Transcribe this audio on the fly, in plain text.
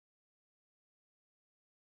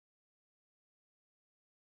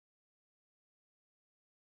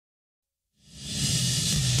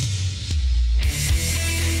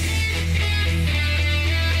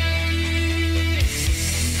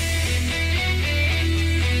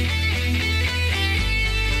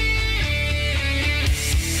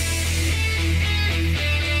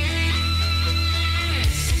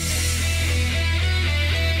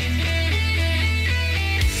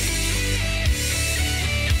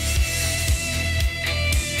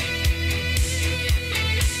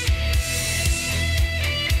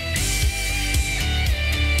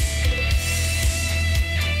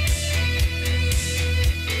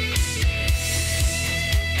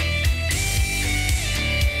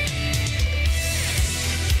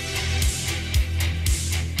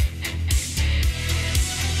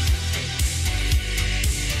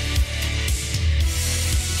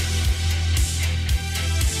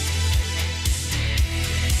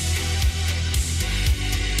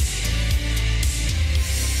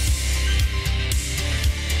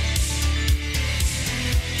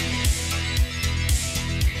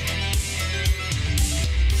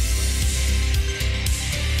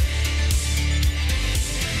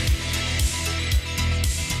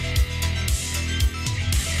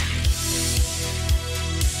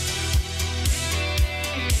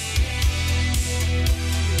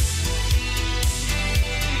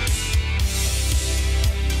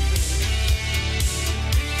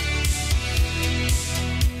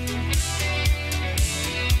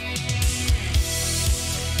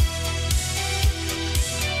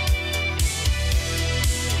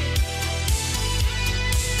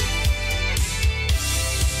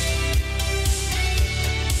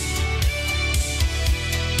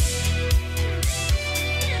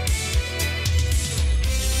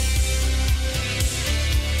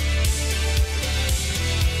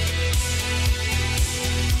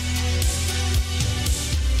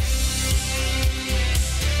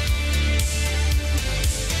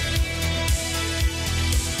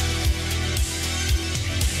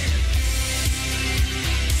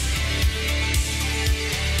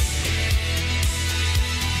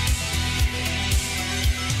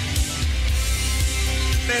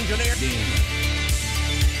engineer Dean.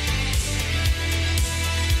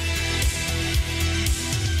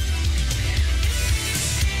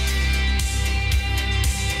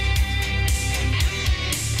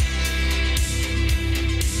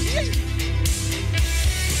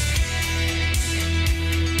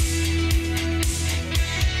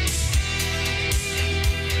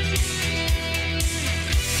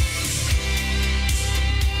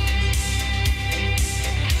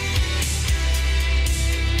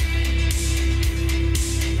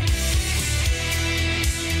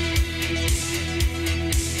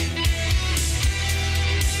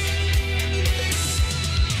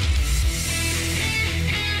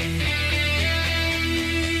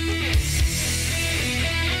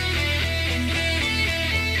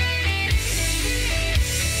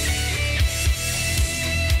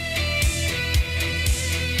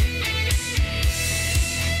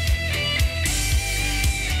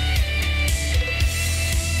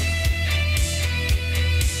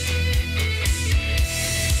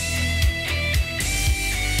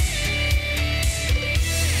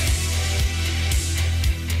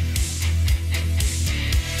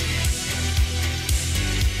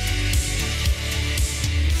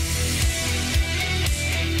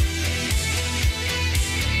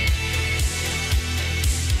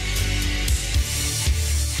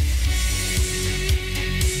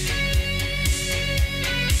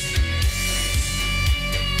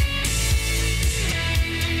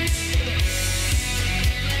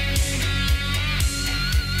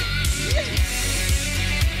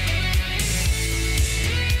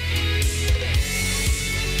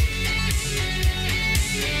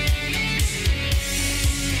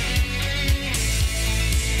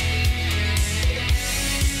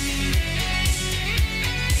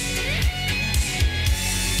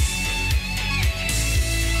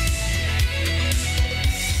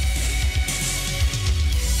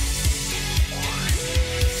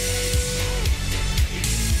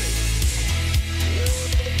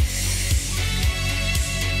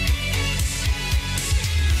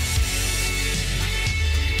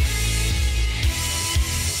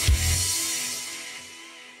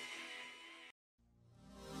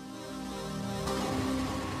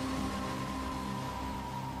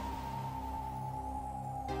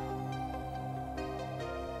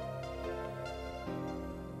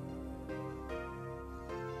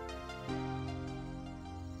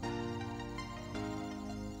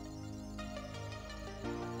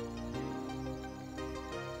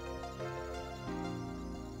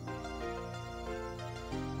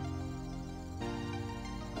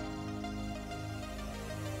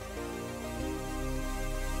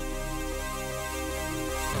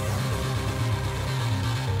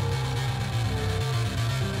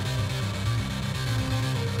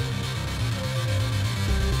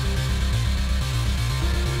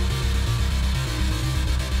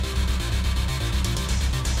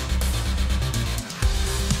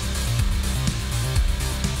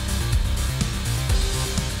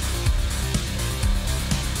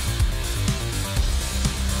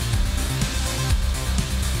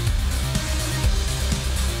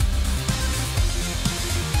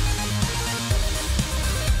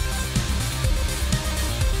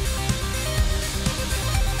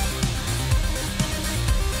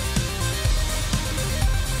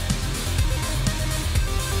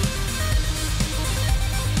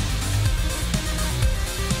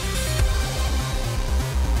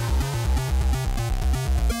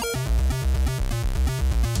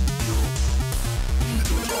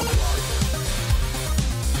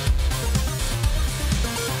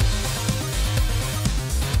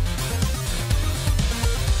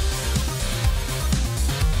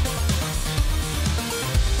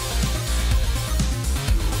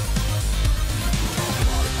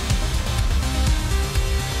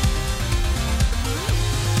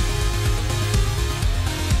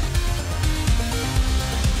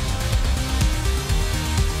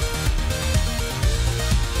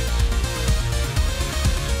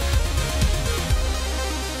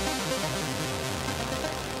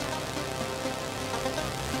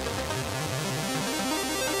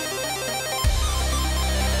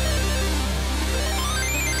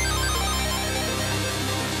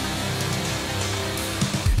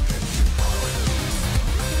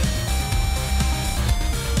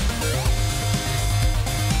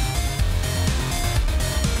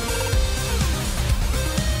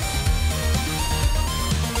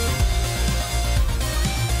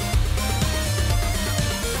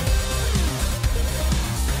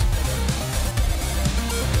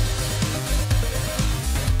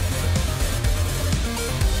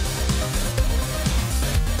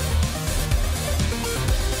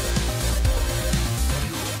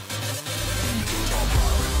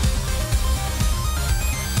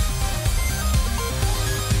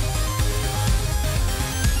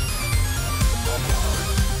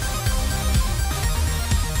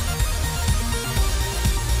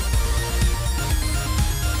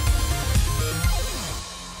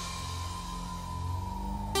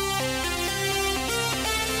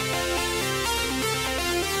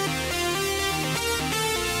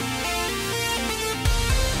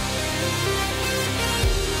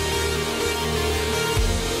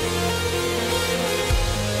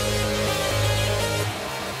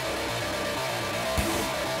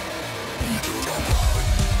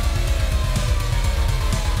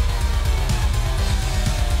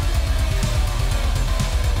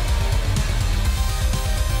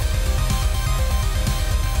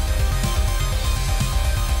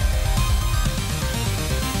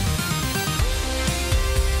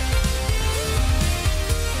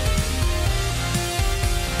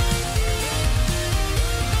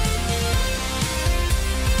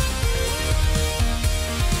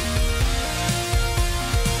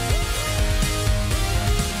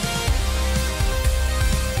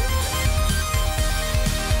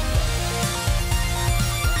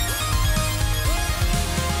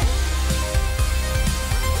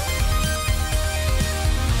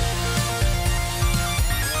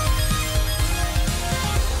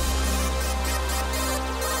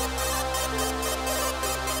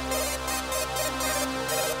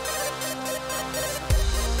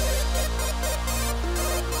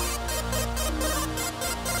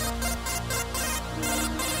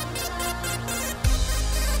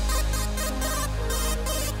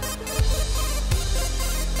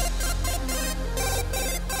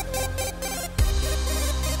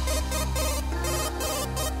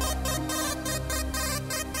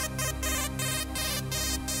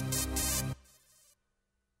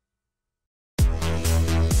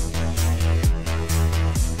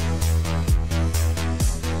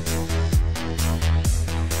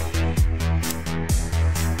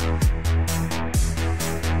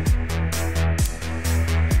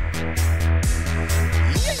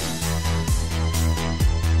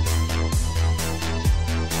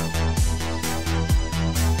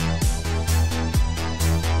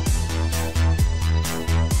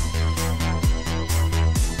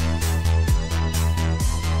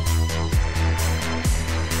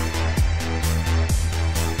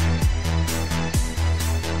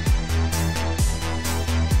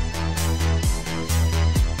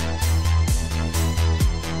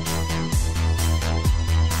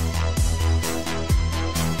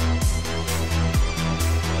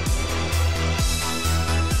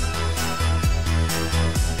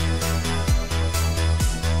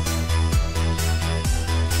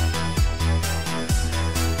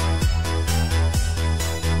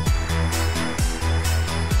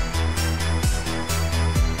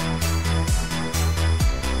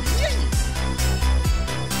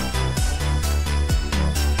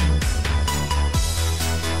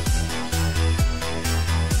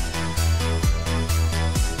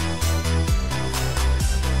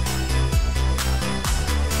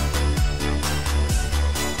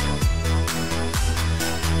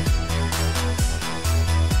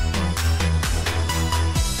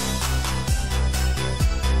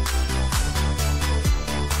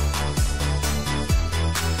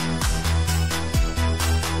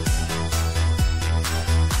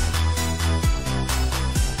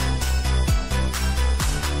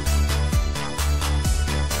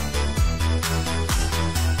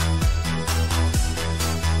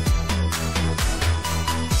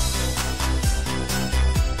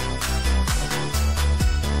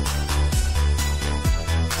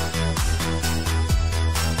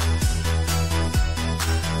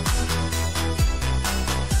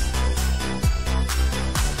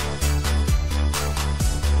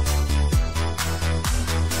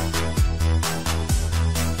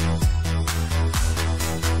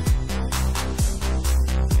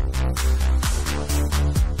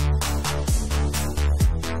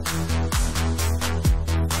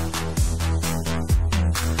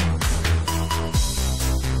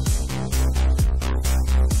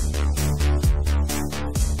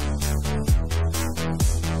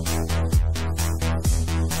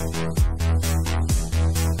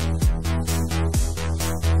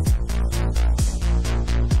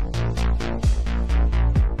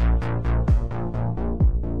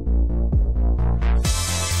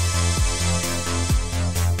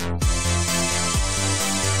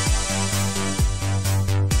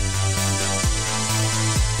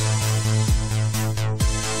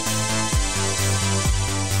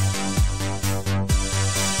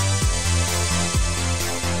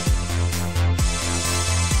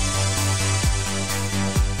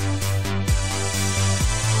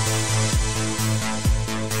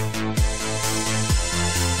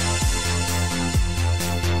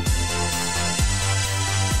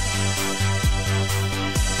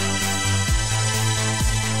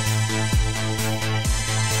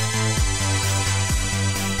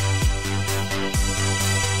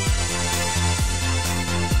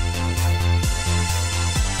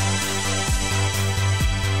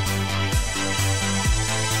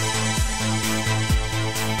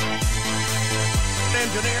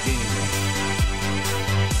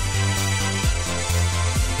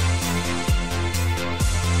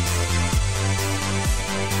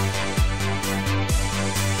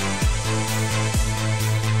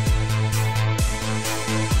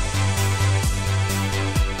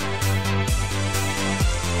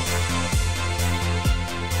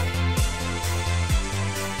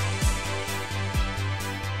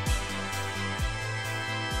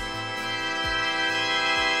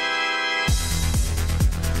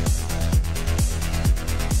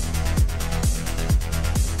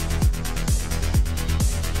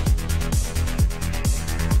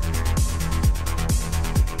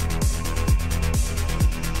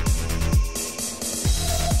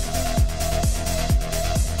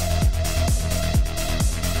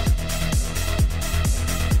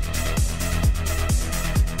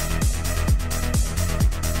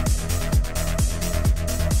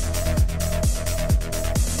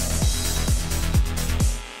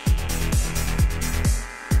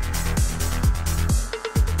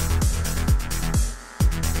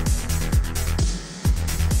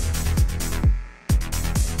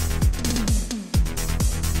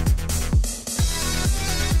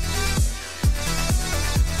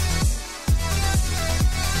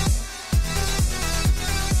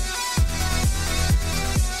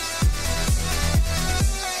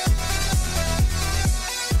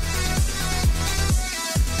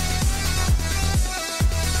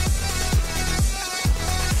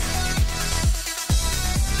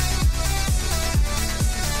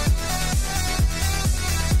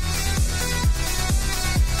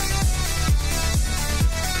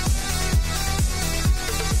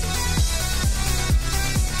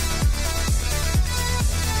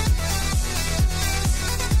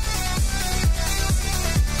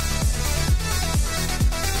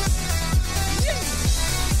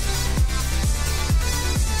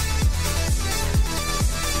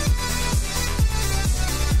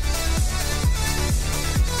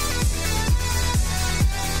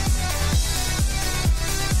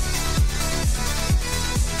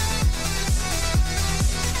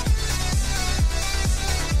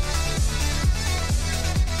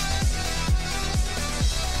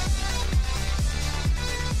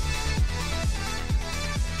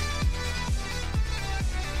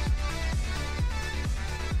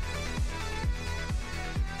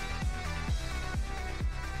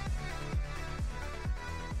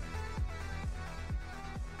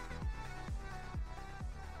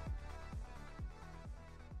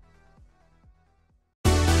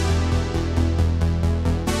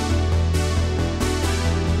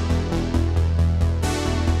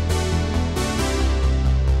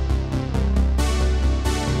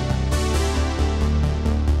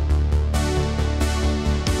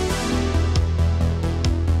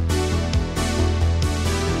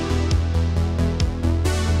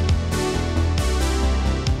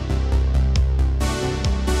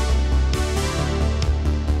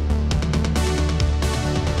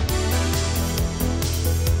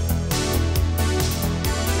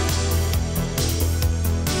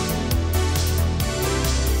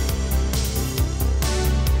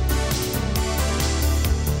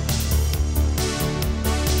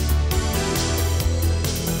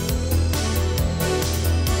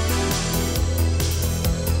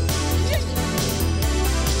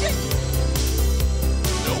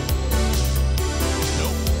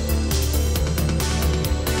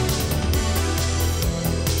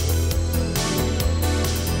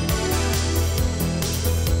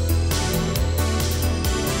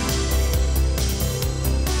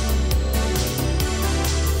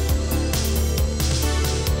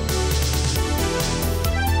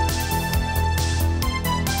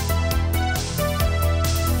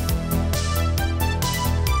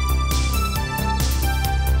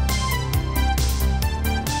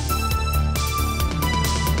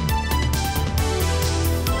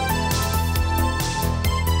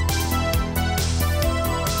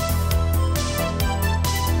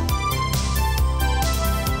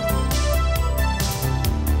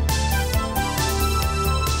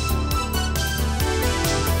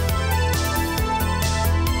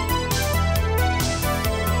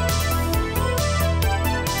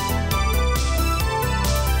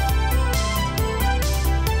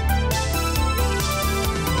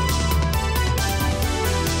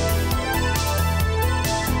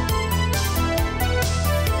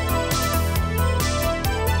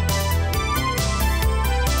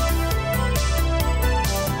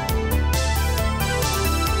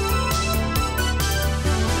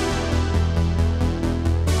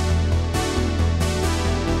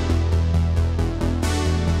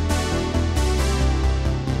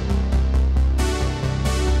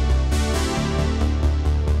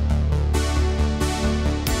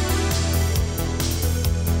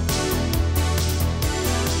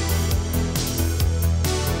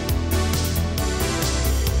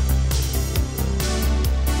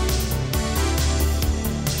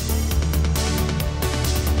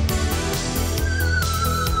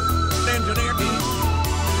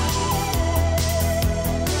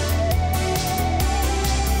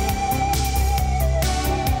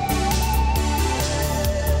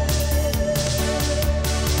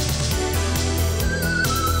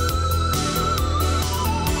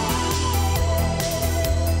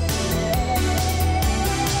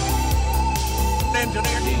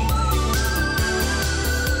 Engineer game.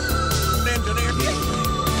 Engineer game.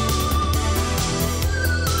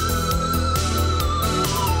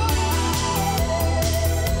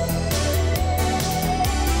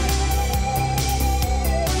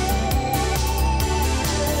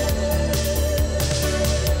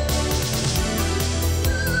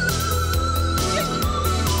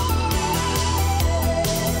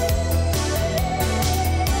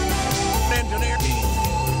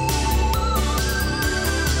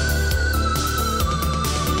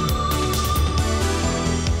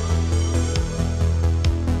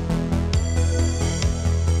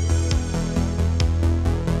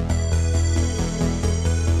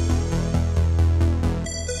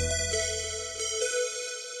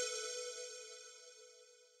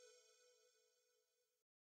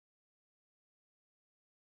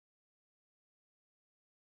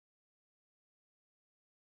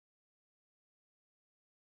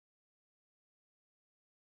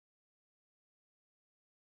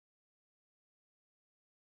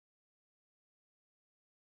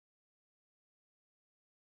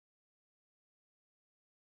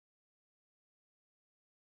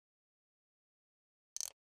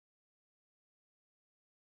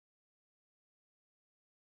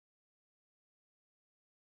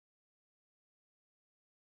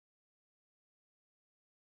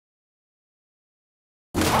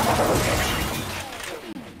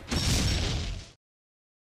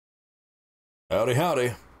 Howdy,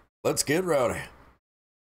 howdy. Let's get rowdy.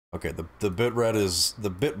 Okay, the bit rat is the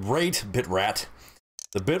bit rat.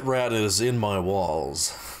 The bit rat is in my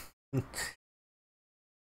walls. The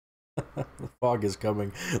fog is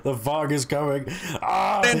coming. The fog is coming.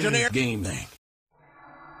 Ah! Engineer gaming.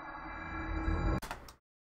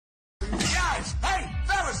 Guys, hey,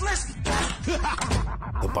 fellas, listen.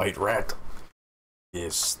 The bite rat.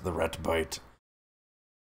 Yes, the rat bite.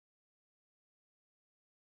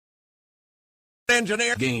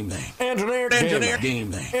 Engineer gaming. Engineer gaming. Engineer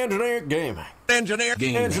gaming. Engineer gaming.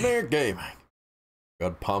 Engineer gaming.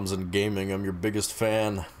 God, Pomson Gaming, I'm your biggest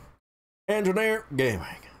fan. Engineer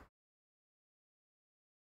gaming.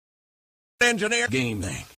 Engineer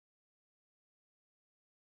gaming.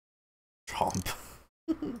 Chomp.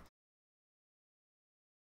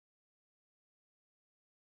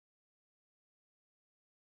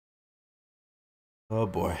 Oh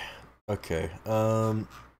boy. Okay.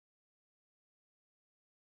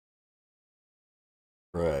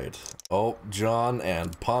 Right. Oh, John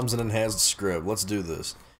and Pomson enhanced script. Let's do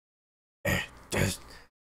this. It's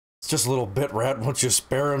just a little bit rat. Won't you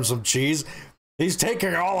spare him some cheese? He's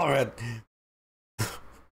taking all of it.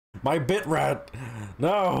 My bit rat.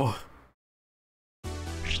 No.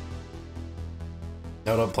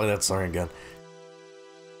 No, don't play that song again.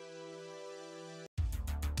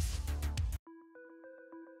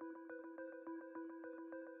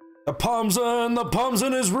 The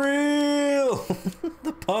Pomson is real!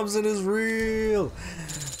 The Pomson is real!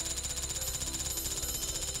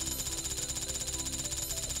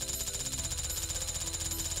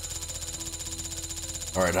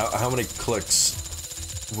 Alright, how many clicks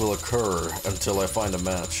will occur until I find a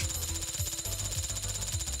match?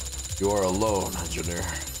 You are alone, engineer.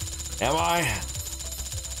 Am I?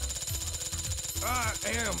 I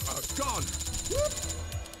am a gun.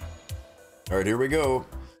 Alright, here we go.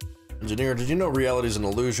 Engineer, did you know reality is an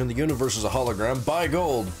illusion? The universe is a hologram. Buy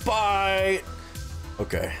gold. Buy!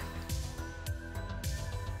 Okay.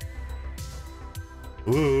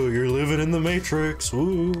 Ooh, you're living in the Matrix.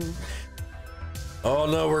 Ooh. Oh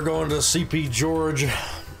no, we're going to CP George.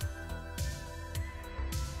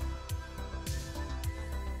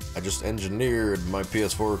 I just engineered my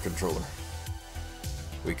PS4 controller.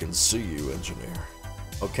 We can see you, engineer.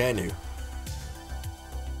 Oh, can you?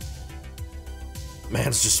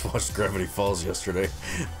 Man's just watched Gravity Falls yesterday.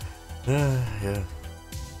 Yeah.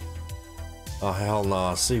 Oh, hell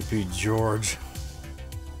nah. CP George.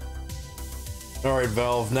 Alright,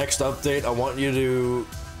 Valve. Next update, I want you to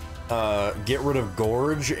get rid of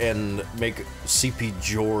Gorge and make CP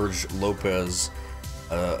George Lopez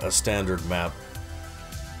a standard map.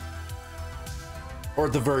 Or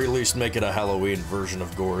at the very least, make it a Halloween version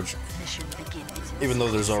of Gorge. Even though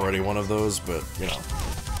there's already one of those, but, you know.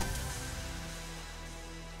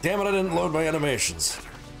 Damn it, I didn't load my animations.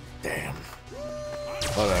 Damn.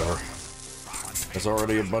 Whatever. There's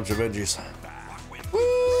already a bunch of edgies. Woo!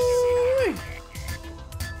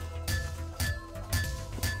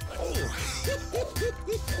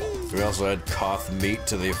 We also add Koth meat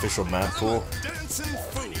to the official map pool.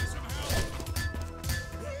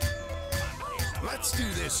 Let's do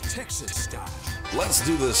this Texas style. Let's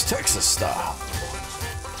do this Texas style.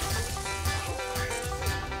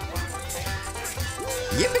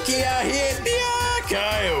 Yippee-ki-yay,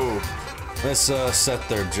 nice set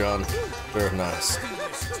there, John. Very nice.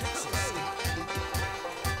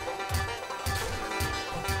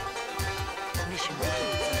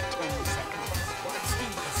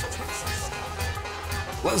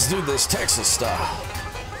 Let's do this Texas style.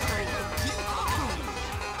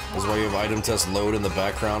 This is why you have item test load in the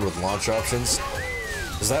background with launch options.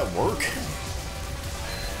 Does that work?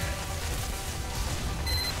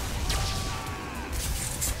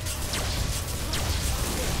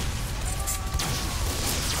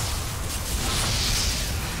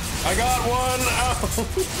 I got one!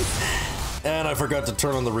 Oh. And I forgot to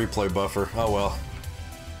turn on the replay buffer. Oh well.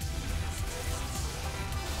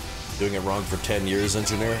 Doing it wrong for 10 years,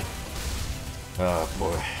 engineer? Oh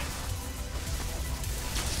boy.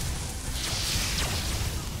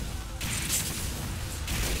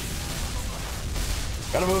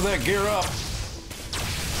 Gotta move that gear up.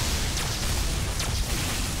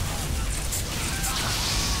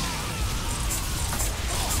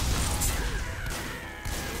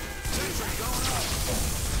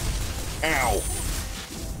 Ow.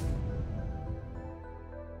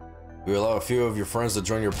 We allow a few of your friends to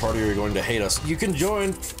join your party or you're going to hate us. You can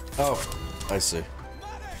join. Oh, I see.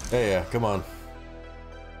 Yeah, come on.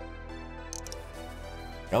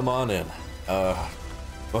 Come on in.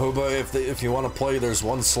 Mahuba, if you want to play, there's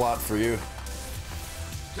one slot for you.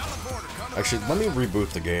 Actually, let me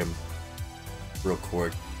reboot the game real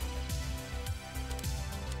quick.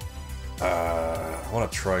 I want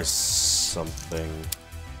to try something.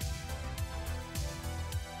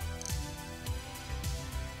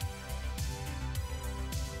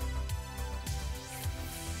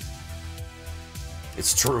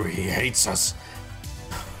 It's true, he hates us.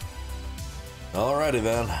 Alrighty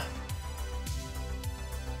then.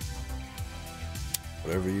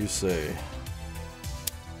 Whatever you say.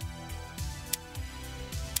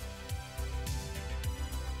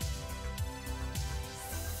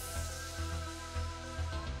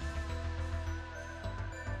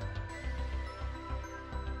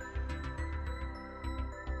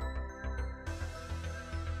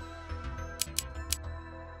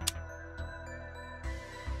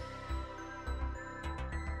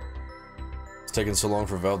 It's taking so long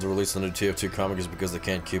for Valve to release the new TF2 comic is because they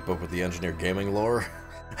can't keep up with the Engineer Gaming lore.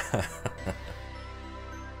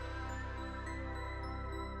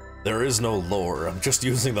 There is no lore. I'm just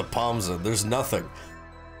using the Pomson. There's nothing.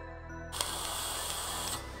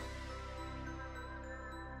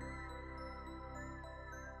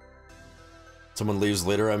 Someone leaves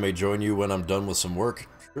later, I may join you when I'm done with some work.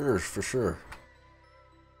 Sure, for sure.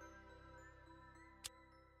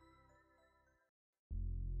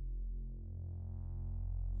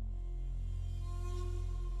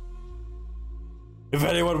 If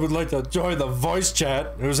anyone would like to join the voice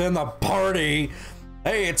chat who's in the party,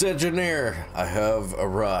 hey, it's Engineer. I have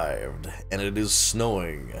arrived, and it is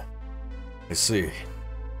snowing. I see.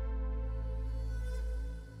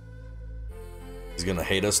 He's gonna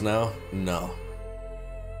hate us now? No.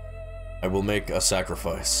 I will make a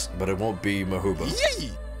sacrifice, but it won't be Mahuba.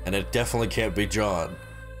 Yay! And it definitely can't be John.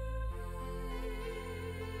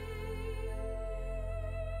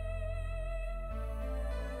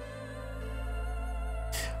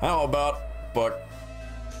 How about Buck?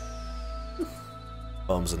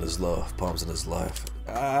 Pomson is love, Pomson is life.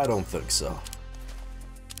 I don't think so.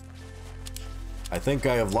 I think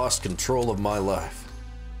I have lost control of my life.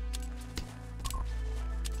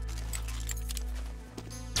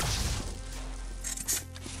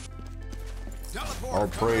 All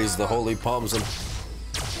praise the holy Pomson.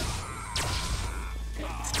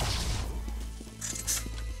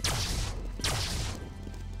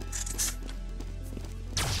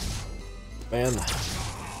 Man.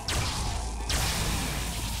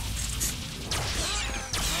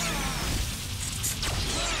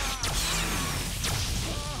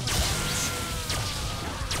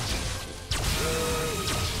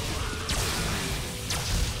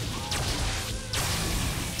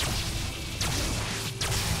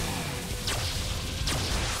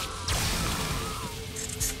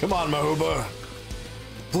 Come on, Mahuba.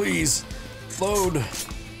 Please, load.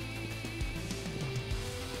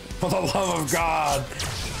 For the love of God!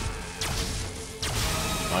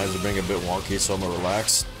 My eyes are being a bit wonky, so I'm gonna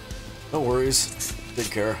relax. No worries.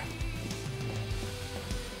 Take care.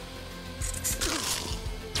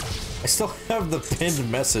 I still have the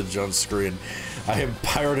pinned message on screen. I am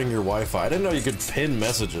pirating your Wi-Fi. I didn't know you could pin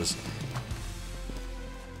messages.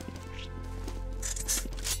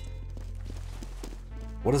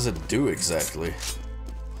 What does it do exactly?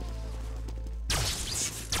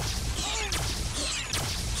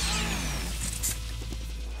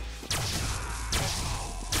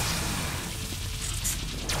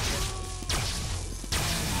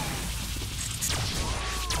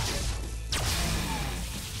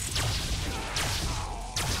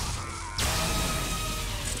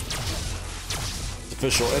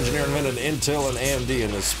 official. Engineer invented Intel and AMD in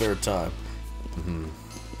his spare time.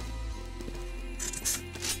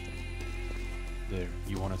 There,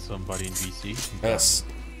 you wanted somebody in VC? Yes.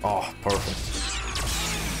 Oh, perfect.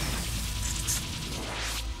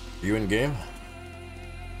 You in game?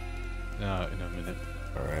 In a minute.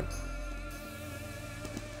 Alright.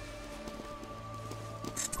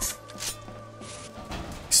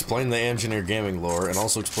 Explain the Engineer Gaming lore and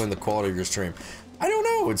also explain the quality of your stream. I don't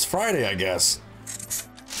know, it's Friday, I guess.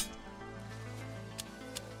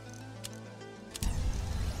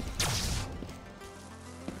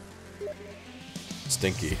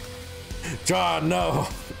 Stinky. John, no!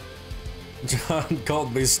 John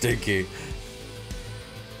called me stinky.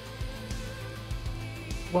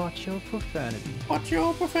 Watch your profanity. Watch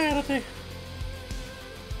your profanity.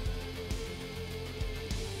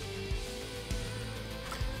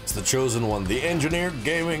 It's the chosen one, the Engineer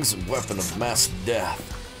Gaming's weapon of mass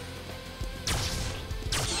death.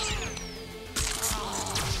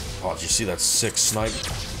 Oh, did you see that sick snipe?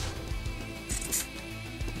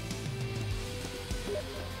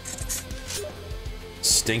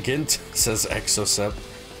 Stinkint, says Exocep.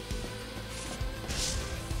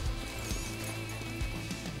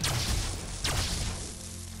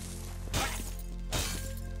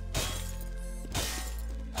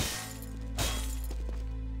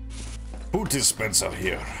 Food dispenser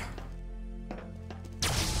here.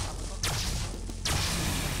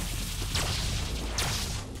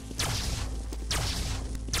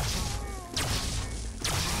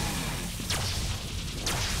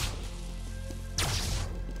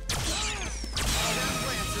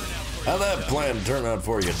 How'd that plan turn out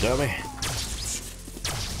for you, dummy?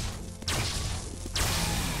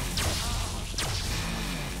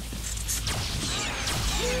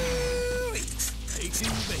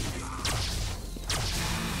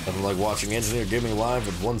 Nothing like watching Engineer Gaming live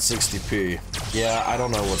at 160p. Yeah, I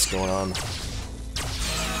don't know what's going on.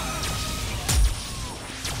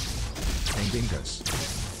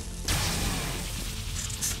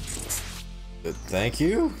 Thank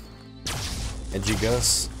you, Edgy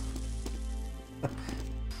Gus.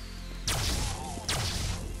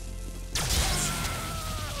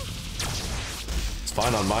 It's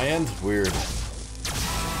fine on my end. Weird.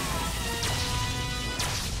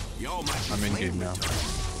 I'm in game now.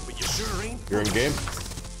 You're in game?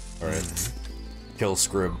 Alright. Kill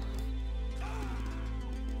Scrib.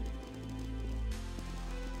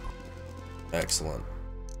 Excellent.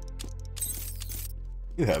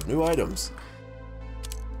 You have new items.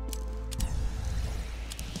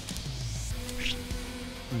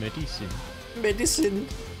 Medicine. Medicine.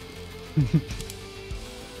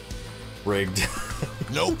 Rigged.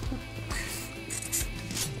 Nope.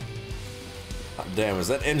 God damn, is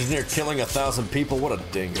that engineer killing 1,000 people? What a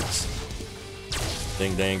dingus.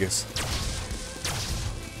 Ding dangus.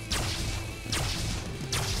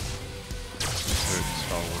 Heard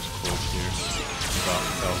Star Wars quote here about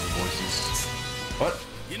 1,000 voices. What?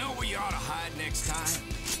 You know where you ought to hide next time?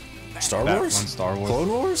 Star That Wars? one, Star Wars. Clone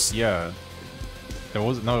Wars? Yeah. There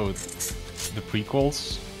was no the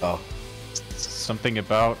prequels. Oh. Something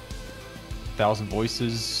about 1,000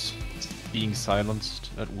 voices being silenced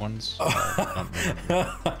at once. I don't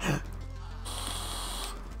remember.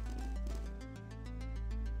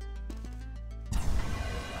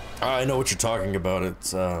 I know what you're talking about.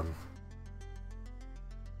 It's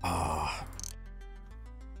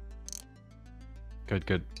Good,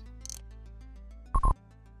 good.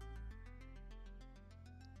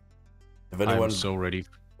 if anyone. I'm so ready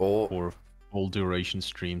Oh, for full duration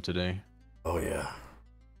stream today. oh yeah.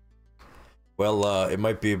 Well, it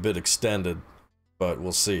might be a bit extended, but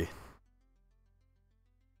we'll see.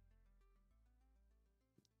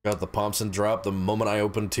 Got the Pomson drop the moment I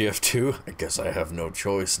opened TF2. I guess I have no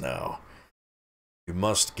choice now. You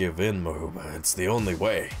must give in, Mahuba. It's the only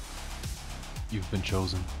way. You've been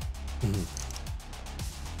chosen.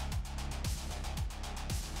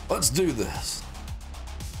 Let's do this.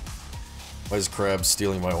 Why is Crab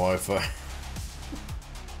stealing my Wi-Fi?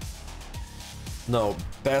 No,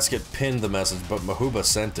 Basket pinned the message, but Mahuba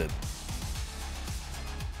sent it.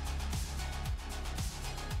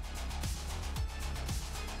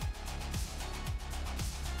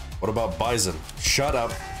 What about Bison? Shut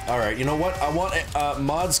up. Alright, you know what? I want,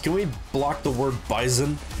 mods, can we block the word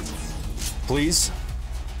Bison? Please?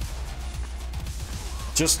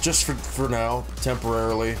 Just for now,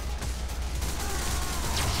 temporarily.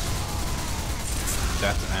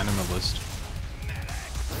 That's animalist.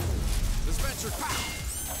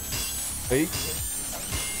 Hey.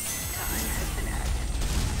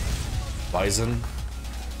 Bison?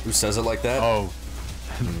 Who says it like that? Oh,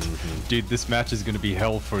 Dude, this match is gonna be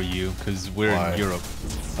hell for you because we're Why? in Europe.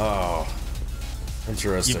 Oh,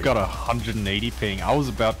 interesting. You've got 180 ping. I was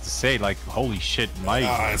about to say, like, holy shit, my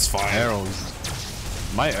it's fine.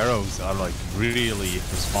 my arrows are like really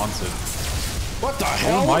responsive. What the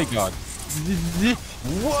hell? Oh my god.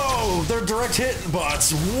 Whoa, they're direct hit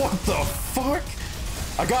bots. What the fuck?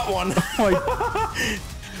 I got one.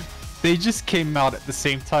 They just came out at the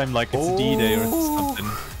same time like it's D-Day or something.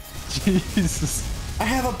 Jesus. I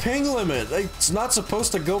have a ping limit. It's not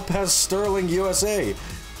supposed to go past Sterling, USA.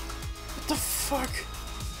 What the fuck?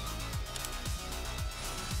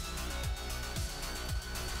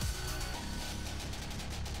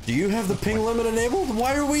 Do you have the ping limit enabled?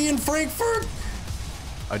 Why are we in Frankfurt?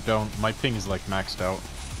 I don't. My ping is like maxed out.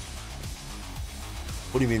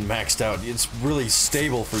 What do you mean maxed out? It's really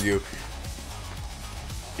stable for you.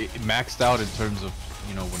 It maxed out in terms of,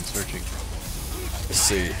 you know, when searching. Let's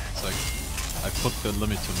see. It's like, I put the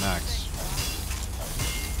limit to max.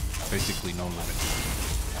 Basically no limit.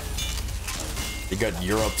 You got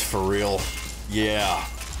Europe for real. Yeah.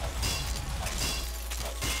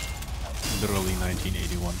 Literally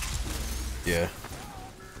 1981. Yeah.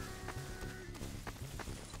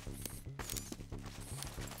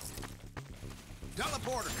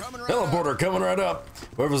 Teleporter coming right up.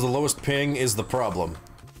 Whoever's the lowest ping is the problem.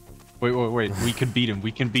 Wait. We can beat him.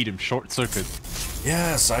 We can beat him. Short circuit.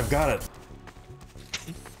 Yes, I've got it.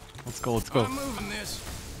 Let's go. Let's go. I'm moving this.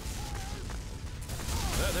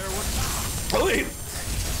 Wait.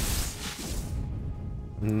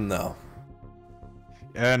 No.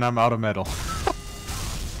 And I'm out of metal.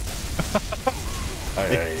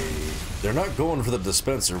 They're not going for the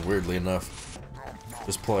dispenser, weirdly enough.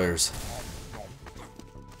 Just players.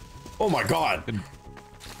 Oh my god!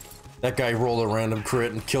 That guy rolled a random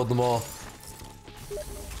crit and killed them all.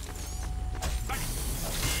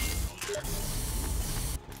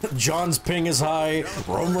 John's ping is high,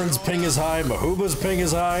 Roman's ping is high, Mahuba's ping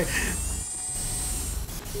is high.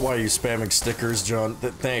 Why are you spamming stickers, John?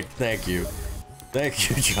 Thank you. Thank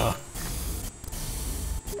you, John.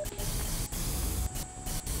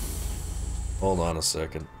 Hold on a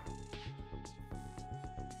second.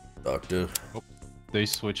 Doctor. Oh, they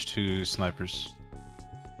switched to snipers.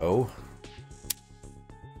 Oh?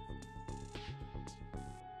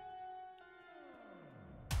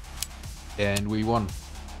 And we won.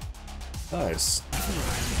 Nice.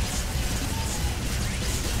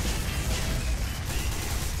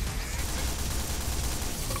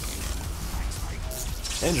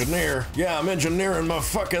 Engineer? Yeah, I'm engineering my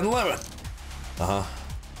fucking limit. Uh-huh.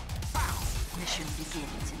 Mission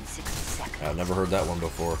begins in 60 seconds. I've never heard that one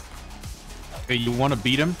before. Hey, you want to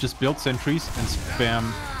beat him? Just build sentries and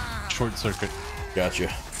spam short circuit.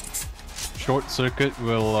 Gotcha. Short circuit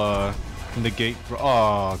will negate.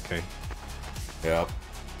 Oh, okay. Yep.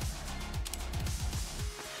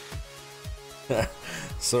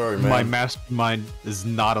 Sorry, man. My mastermind is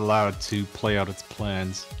not allowed to play out its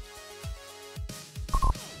plans.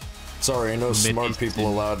 Sorry, no smart people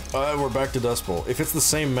Mid-Eastern. allowed. We're back to Dust Bowl. If it's the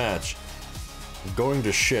same match, I'm going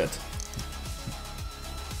to shit.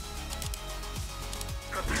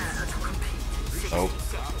 Oh.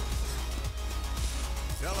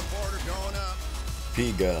 Teleporter going up.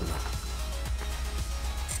 P-gun.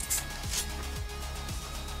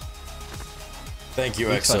 Thank you,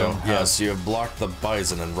 At least I don't XO. have- Yes, you have blocked the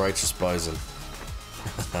Bison and Righteous Bison.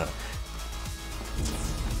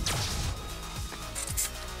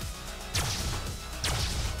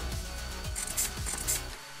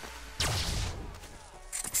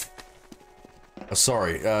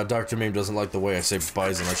 Sorry, Dr. Meme doesn't like the way I say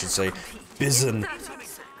Bison. I should say Bison.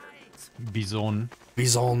 Bison.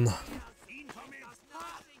 Bison.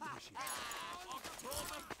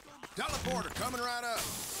 Teleporter coming right up.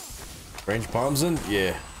 Range Pomson?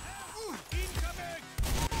 Yeah.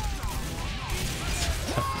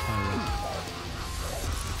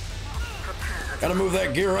 Gotta move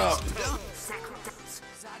that gear up.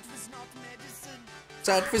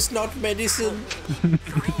 That was not medicine.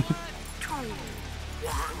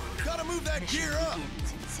 Gotta move that gear up.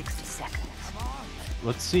 Begins in 60 seconds.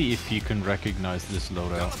 Let's see if you can recognize this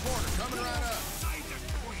loadout. Teleporter coming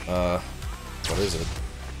right up. What is it?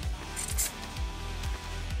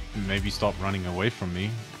 Maybe stop running away from me.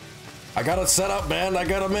 I got it set up, man. I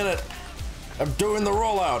got a minute. I'm doing the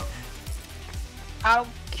rollout. I don't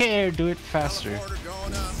care. Do it faster. Teleporter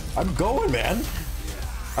going up. I'm going, man.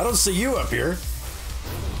 I don't see you up here.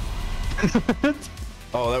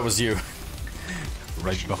 Oh, that was you.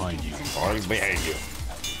 Right behind you. Right behind you.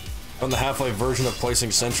 On the Half-Life version of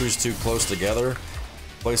placing sentries too close together,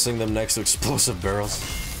 placing them next to explosive barrels.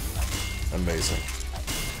 Amazing.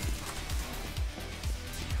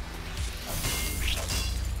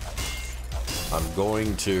 I'm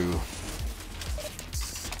going to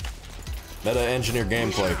meta engineer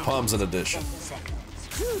gameplay, Pomson edition. 10 seconds.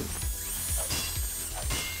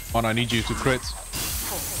 On, I need you to crit.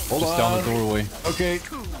 Hold Just on. down the doorway. Okay.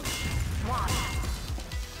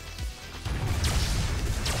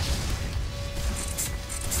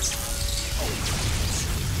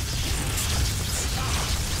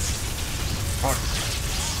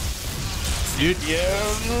 Dude, Yeah.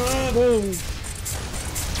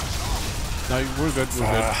 no, we're good, we're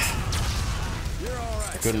good. You're all I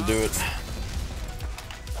right. couldn't do it.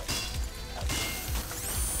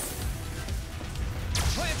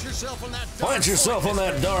 Plant yourself on that. Plant yourself on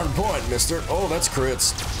that darn point, mister. Oh, that's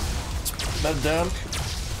crits. That down.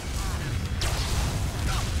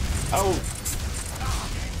 Oh,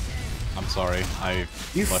 I'm sorry, I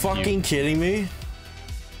you left fucking kidding me?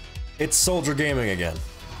 It's Soldier Gaming again.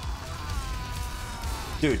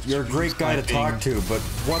 Dude, you're a great guy to talk to, but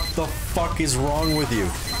what the fuck is wrong with you?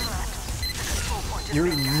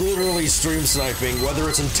 You're literally stream sniping, whether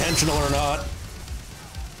it's intentional or not.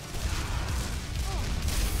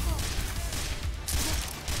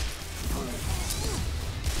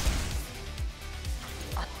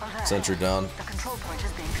 Alert. Sentry down. The control point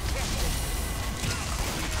is being contested.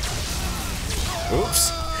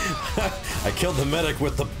 Oops. I killed the medic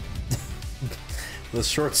with the the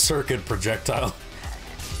short circuit projectile.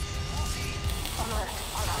 Alert.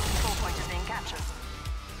 Our control point is being captured.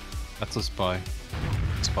 That's a spy.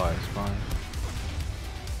 Spy, spy.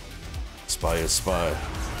 Spy is spy.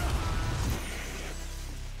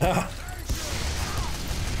 Ha!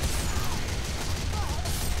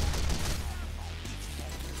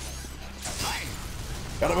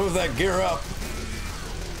 Gotta move that gear up.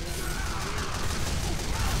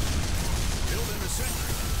 Building the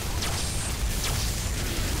sentry.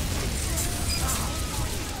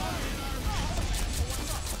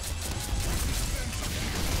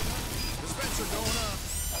 Dispenser going up.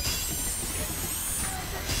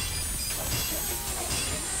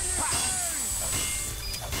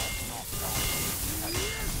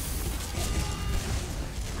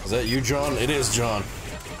 Is that you, John? It is John.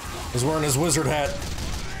 He's wearing his wizard hat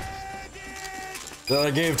that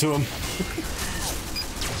I gave to him.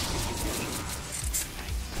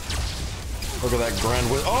 Look at that grand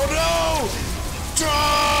wizard. Oh no!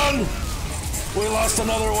 John! We lost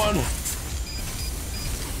another one.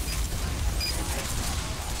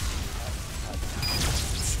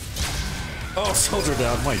 Oh, soldier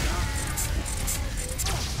down. Wait.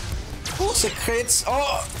 Oh, secrets.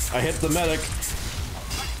 Oh! I hit the medic.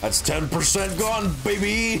 That's 10% gone,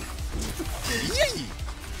 baby!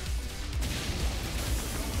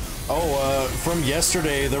 Oh, from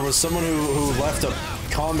yesterday, there was someone who left a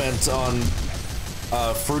comment on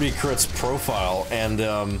Fruity Crit's profile, and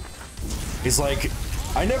he's like,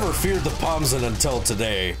 I never feared the Pomson until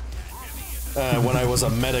today, when I was a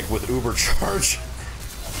medic with Uber charge.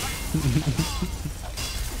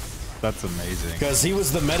 That's amazing. Because he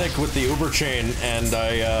was the medic with the Uber chain, and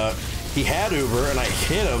he had Uber, and I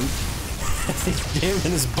hit him. Him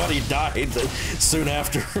and his buddy died soon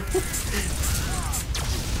after.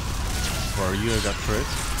 Where are you? I got crit.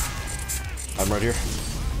 I'm right here.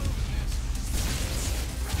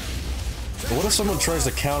 But what if someone tries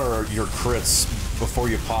to counter your crits before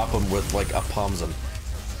you pop them with, like, a Pomson?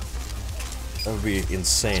 That would be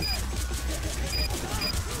insane.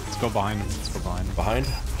 Let's go behind. Let's go behind. Behind?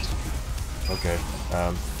 Okay.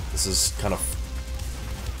 This is kind of...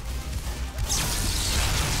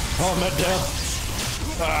 Oh, I'm at down.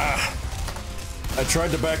 Ah. I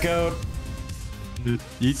tried to back out.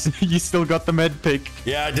 You still got the med pick.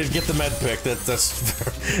 Yeah, I did get the med pick. That's...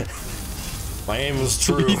 My aim was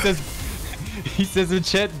true. He says in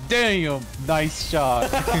chat, damn, nice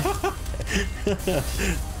shot.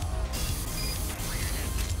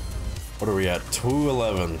 What are we at?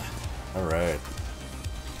 211. Alright.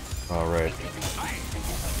 Alright.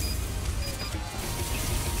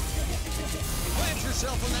 Plant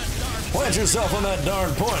yourself on that darn. Plant yourself on that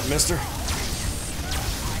darn point, mister.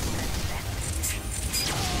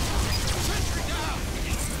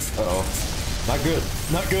 Uh-oh. Not good.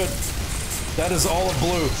 Not good. That is all of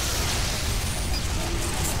blue.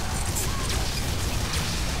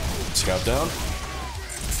 Scout down.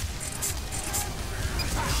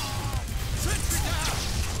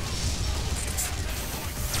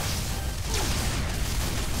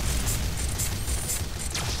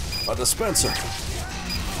 A dispenser.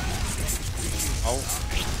 Oh.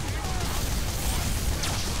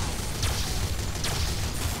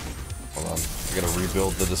 Hold on. I gotta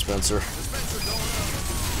rebuild the dispenser.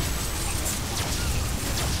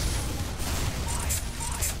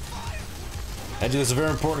 And there's a very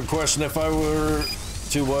important question. If I were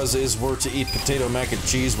to eat potato mac and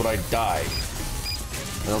cheese, would I die?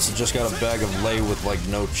 I also just got a bag of Lay with like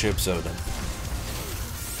no chips in it.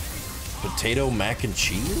 Potato mac and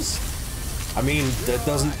cheese? I mean, that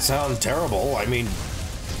doesn't sound terrible. I mean,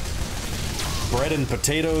 bread and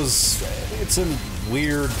potatoes, it's a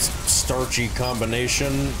weird starchy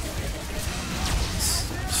combination.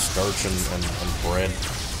 Starch and bread.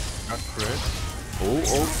 Got bread.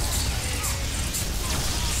 Oh.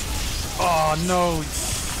 Oh no!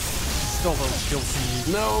 Still those kills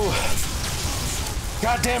me. No!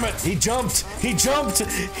 God damn it! He jumped! He jumped!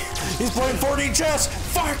 He's playing 4D chess!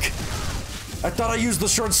 Fuck! I thought I used the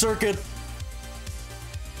short circuit.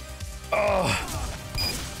 Oh.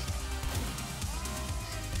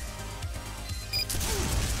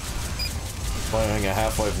 Playing a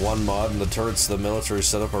Half-Life 1 mod, and the turrets the military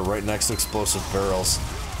set up are right next to explosive barrels.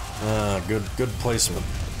 Good placement.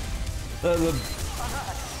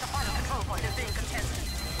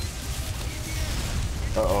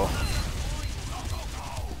 Uh-oh.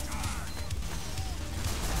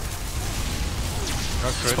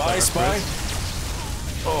 Spy!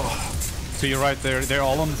 Oh. So you're right there. They're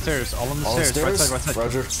all on the stairs. All on the stairs. Right side.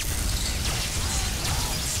 Roger.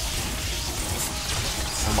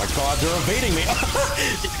 Oh my god, they're evading me!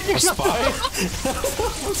 A spy?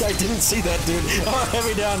 I didn't see that, dude. Oh,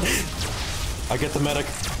 heavy down. I get the medic.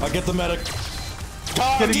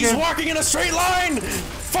 God, he's walking in a straight line!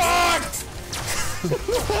 Fuck!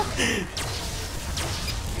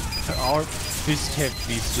 Our fish camp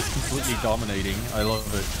is just completely dominating. I love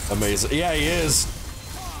it. Amazing. Yeah, he is.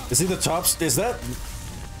 Is he the top? Is that?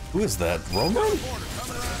 Who is that? Roman?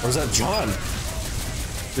 Or is that John?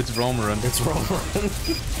 It's Romarin. It's Romarin.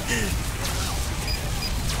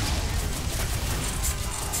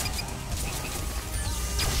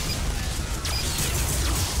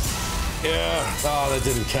 Yeah. Oh, that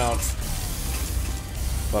didn't count.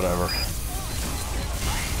 Whatever.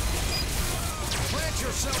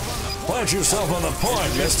 Plant yourself on the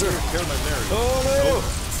point, mister. Oh no!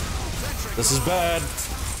 This is bad.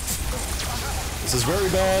 This is very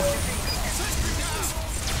bad.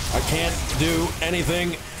 I can't do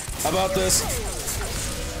anything about this.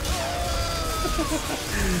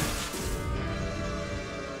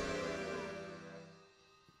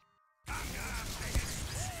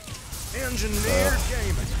 Engineer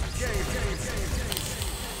gaming.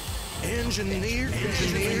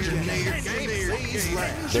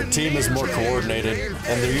 Their team is more coordinated,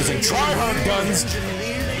 and they're using tryhard guns.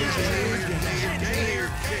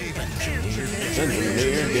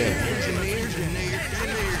 Engineer gaming.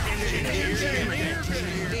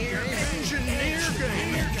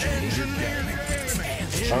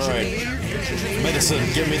 All right, medicine,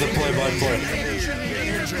 give me the play-by-play.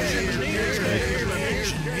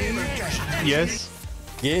 Yes.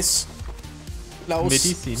 Yes. No.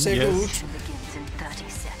 Medicine, Sehr yes.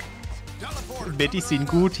 gut. Medicine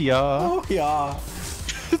gut, ja. Oh ja.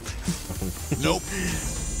 Nope.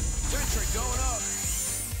 Sentry going up.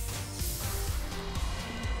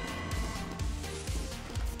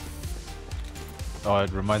 Oh,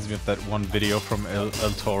 it reminds me of that one video from El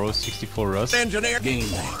Toro 64 Rust. Engineer game.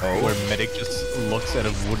 Where medic just looks at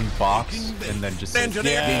a wooden box and then just says,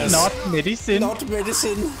 Yes. not medicine. Not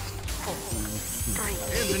medicine.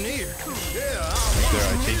 Engineer. Yeah. There,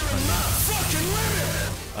 I changed my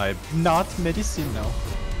name. I'm not medicine now.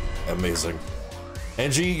 Amazing.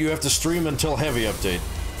 Angie, you have to stream until heavy update.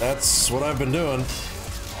 That's what I've been doing.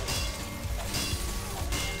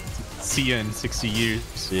 See ya in 60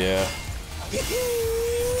 years. Yeah.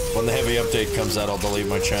 When the heavy update comes out, I'll delete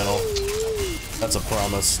my channel. That's a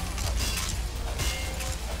promise.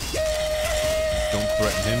 Don't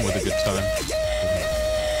threaten him with a good time.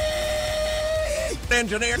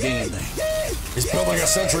 Engineer game. He's building a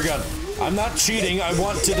sentry gun. I'm not cheating. I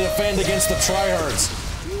want to defend against the tryhards.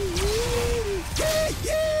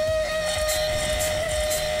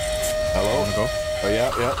 Hello? Go. Oh, yeah.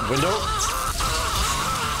 Window.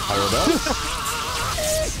 Higher down.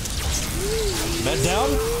 Med down.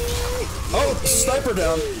 Oh, sniper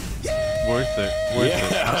down. Worth it. Worth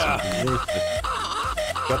it. Yeah. Absolutely worth it.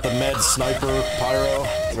 Got the med, sniper, pyro.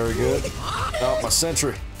 Very good. Oh, my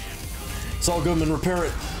sentry. Saul Goodman, repair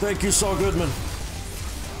it. Thank you, Saul Goodman.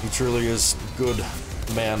 He truly is good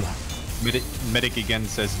man. Medic again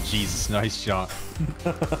says, Jesus, nice shot.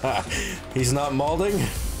 He's not molding?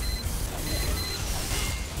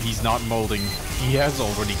 He's not molding. He has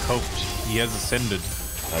already coped. He has ascended.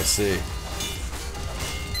 I see.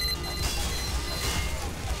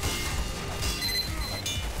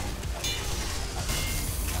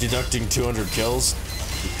 Deducting 200 kills.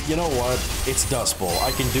 You know what? It's Dust Bowl.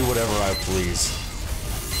 I can do whatever I please.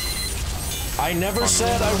 I never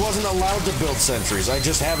said I wasn't allowed to build sentries. I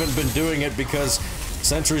just haven't been doing it because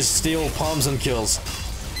sentries steal Pomson kills.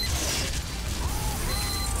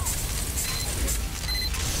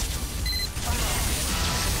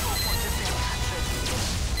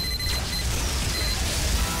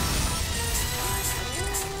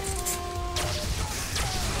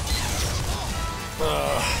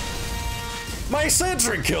 My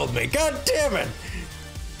sentry killed me. God damn it!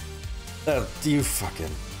 You fucking.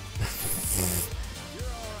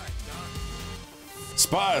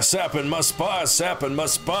 Spy sapping my spy sapping my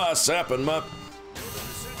spy sapping my.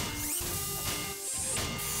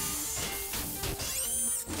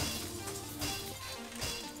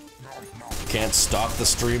 Can't stop the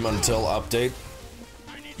stream until update?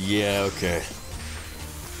 Yeah, okay.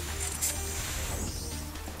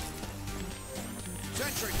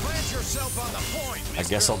 Sentry, plant yourself on the point. I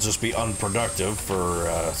guess I'll just be unproductive for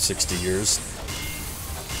 60 years.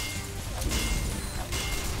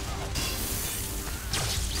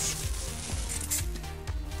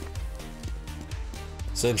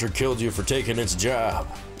 Sentry killed you for taking its job.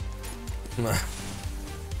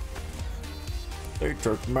 They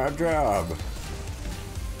took my job.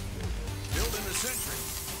 Building the sentry.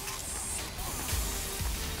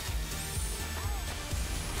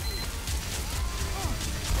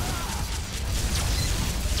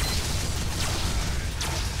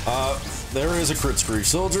 There is a crit screech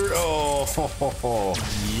soldier. Oh, ho, ho, ho.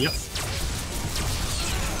 Yep.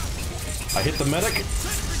 I hit the medic.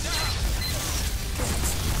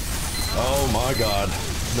 Oh my god.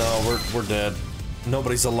 No, we're dead.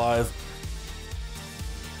 Nobody's alive.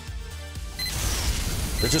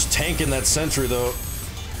 They're just tanking that sentry though.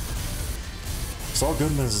 Saul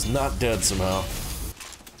Goodman is not dead somehow.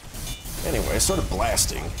 Anyway, I started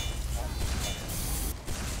blasting.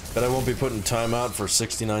 Bet I won't be putting timeout for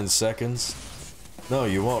 69 seconds. No,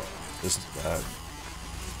 you won't. Just,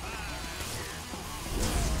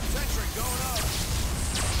 Sentry going up.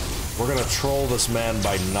 we're gonna troll this man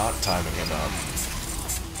by not timing him out.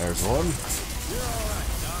 There's one. You're all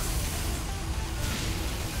right, Doc.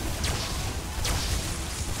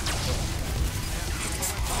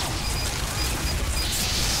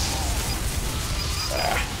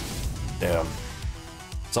 Damn.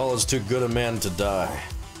 Saul is too good a man to die.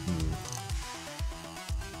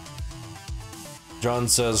 John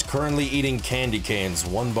says, currently eating candy canes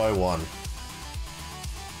one by one.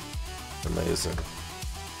 Amazing.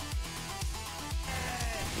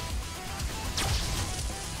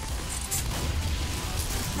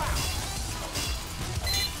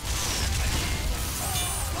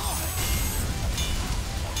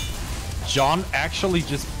 John actually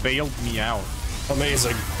just bailed me out.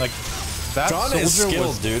 Amazing. Like, that John is soldier skilled,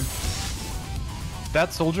 was, dude.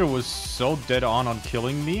 that soldier was so dead on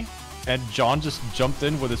killing me, and John just jumped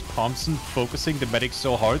in with his Pomson, focusing the medic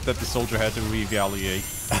so hard that the soldier had to retaliate.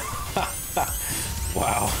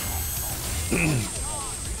 Wow.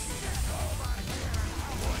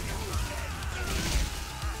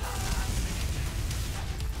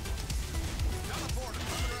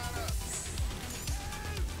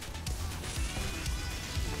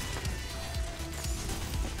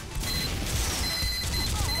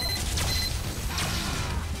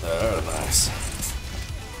 Oh, nice.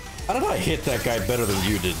 How did I hit that guy better than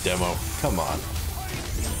you did, Demo? Come on.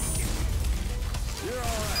 You're all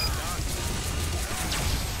right, Doc.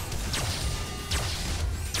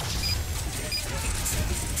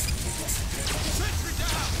 Sentry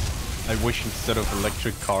down. I wish instead of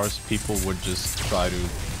electric cars, people would just try to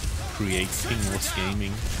create pingless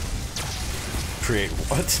gaming. Create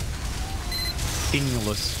what?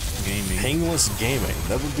 Pingless gaming. Pingless gaming.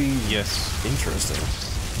 That would be Yes. interesting.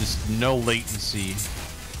 Just no latency.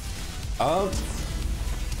 Um,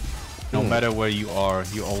 No matter where you are,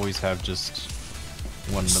 you always have just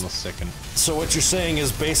 1 millisecond. so what you're saying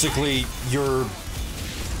is basically you're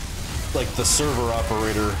like the server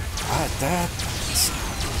operator.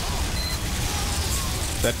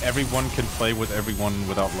 That everyone can play with everyone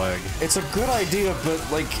without lag. It's a good idea, but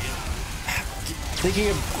like thinking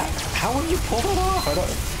of how would you pull that off?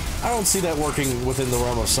 I don't see that working within the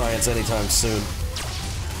realm of science anytime soon.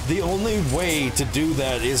 The only way to do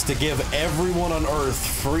that is to give everyone on Earth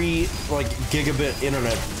free, like, gigabit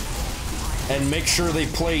internet and make sure they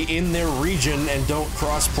play in their region and don't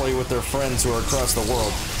cross-play with their friends who are across the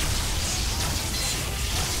world.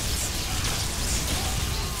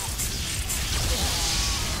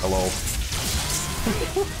 Hello.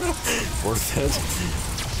 Worth it.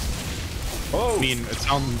 Oh! I mean,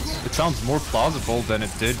 it sounds more plausible than it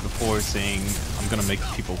did before saying, I'm gonna make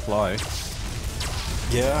people fly.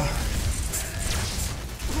 Yeah.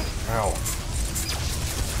 Ow.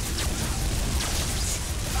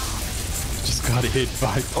 Just got hit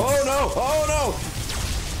by. Oh no! Oh no!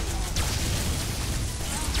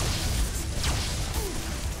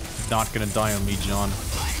 Not gonna die on me, John.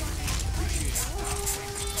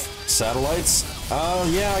 Satellites?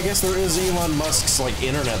 Yeah, I guess there is Elon Musk's, like,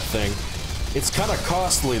 internet thing. It's kind of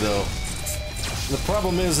costly, though. The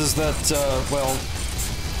problem is that, well,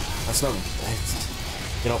 that's not...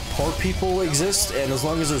 You know, poor people exist, and as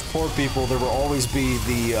long as there's poor people, there will always be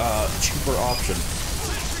the, cheaper option.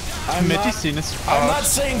 I'm not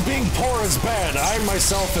saying being poor is bad. I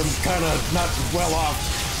myself am kind of not well off.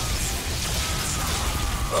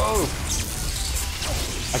 Oh!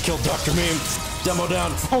 I killed Dr. Meme. Demo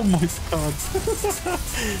down. Oh my god.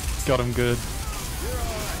 Got him good.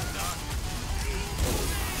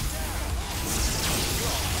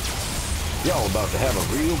 Y'all about to have a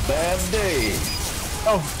real bad day.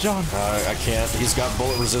 Oh, John. I can't. He's got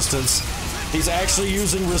bullet resistance. He's actually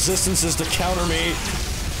using resistances to counter me.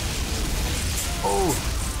 Oh.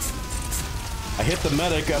 I hit the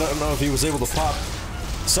medic. I don't know if he was able to pop.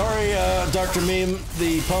 Sorry, Dr. Meme.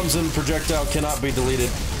 The Pomson projectile cannot be deleted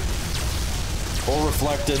or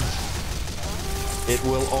reflected. It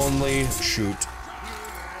will only shoot.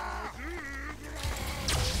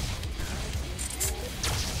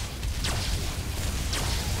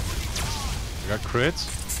 We got crits.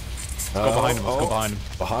 Let's go behind him. Let's go behind him.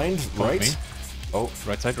 Behind? Right? Me. Oh.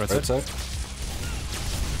 Right side, right Right side. side.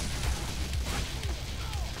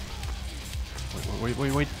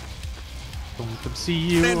 Wait. Don't let them see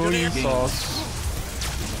you, you sauce.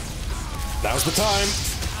 Now's the time.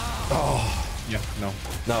 Oh. Yeah, no.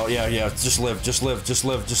 No, yeah. Just live.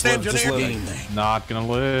 Not gonna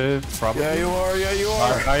live, probably. Yeah, you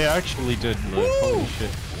are. I actually did live. Woo! Holy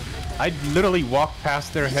shit. I literally walked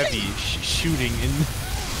past their heavy, shooting in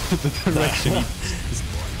the direction.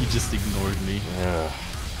 He just ignored me. Yeah.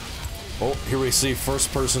 Oh, here we see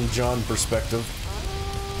first-person John perspective.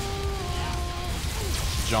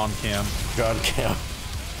 John Cam. John Cam.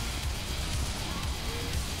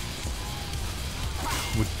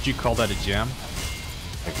 Would you call that a jam?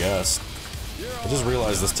 I guess. I just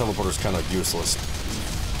realized this teleporter's kind of useless.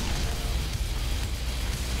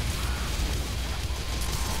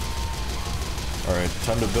 Alright,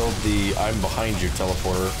 time to build the I'm behind you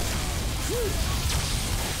teleporter.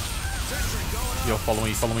 Yo, follow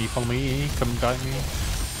me. Come guide me.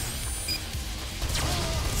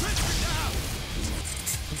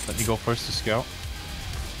 Let me go first to scout.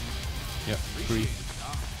 Yeah, 3.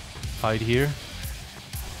 Hide here.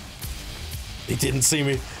 He didn't see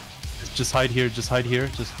me. Just hide here, just hide here.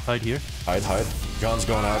 Hide. John's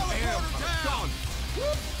going out.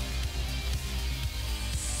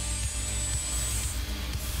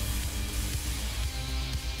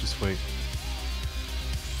 Just wait.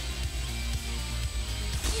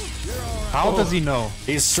 How does he know?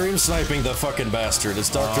 He's stream sniping the fucking bastard. It's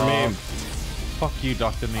Dr. Meme. Fuck you,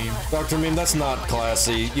 Dr. Meme. Dr. Meme, that's not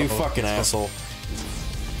classy. You fucking asshole.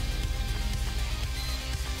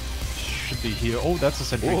 Should be here. Oh, that's a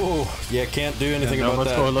sentry. Whoa, yeah, can't do anything Yeah, no, about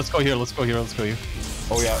that. Let's go here. Oh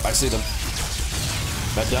yeah, I see them.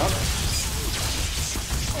 Med down.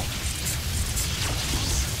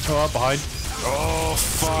 Oh, behind. Oh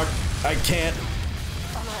fuck, I can't.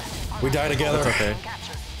 We die together. That's okay.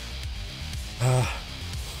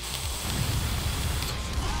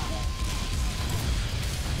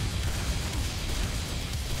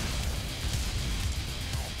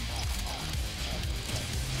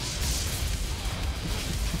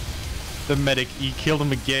 The medic, he killed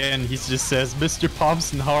him again. He just says, Mr.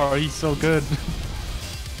 Pomson, how are you so good?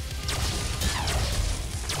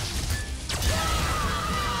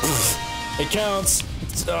 It counts.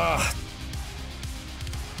 That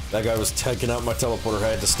guy was taking out my teleporter. I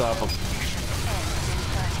had to stop him.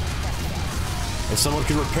 If someone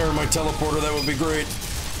could repair my teleporter, that would be great.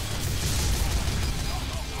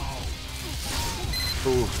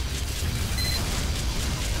 Ooh.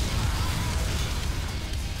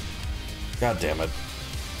 God damn it.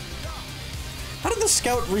 How did the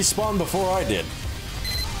scout respawn before I did?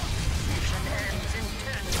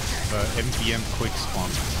 MVM quick spawn.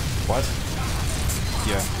 What?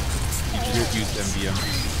 Yeah. You just used MVM.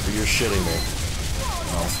 You're shitting me.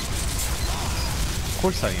 No. Of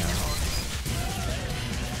course I am.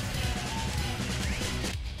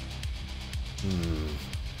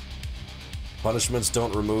 Punishments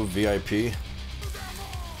don't remove VIP.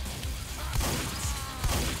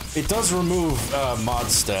 It does remove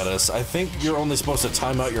mod status. I think you're only supposed to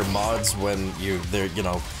time out your mods when they're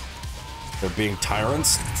being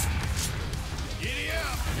tyrants.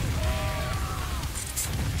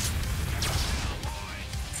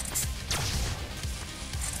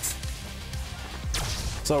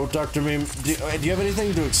 So, Dr. Meme, do you have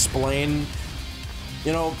anything to explain?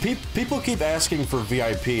 You know, people keep asking for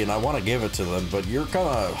VIP, and I want to give it to them, but you're kind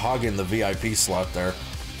of hogging the VIP slot there.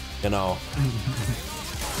 You know.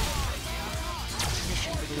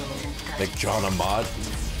 Make John a mod?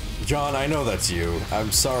 John, I know that's you.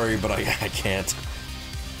 I'm sorry, but I can't.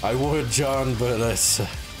 I would, John, but it's...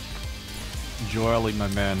 Joely, my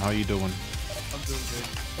man, how you doing? I'm doing good.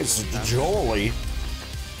 It's Joely.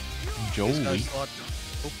 Joely?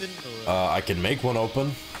 Open or, I can make one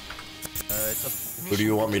open. it's up. Who do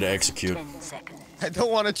you want me to execute? 10 seconds. I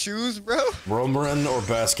don't want to choose, bro. Romarin or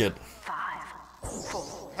Basket? 5,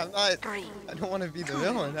 4, I'm not. 3, I don't want to be the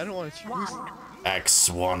villain. I don't want to choose. 1. X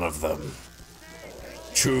one of them.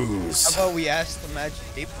 Choose. How about we ask the magic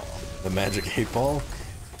 8-ball? The magic 8-ball?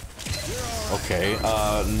 Okay,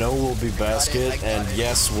 no will be Basket, and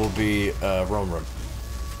yes will be, Romarin.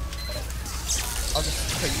 I'll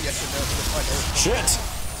just tell you yes or no to find out. Shit!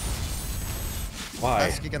 Why?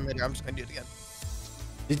 Ask again later. I'm just gonna do it again.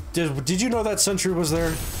 Did you know that sentry was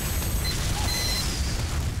there?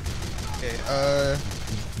 Okay,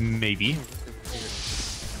 Maybe.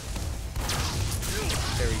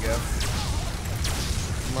 there we go.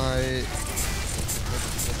 My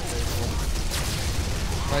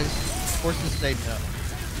forces say no.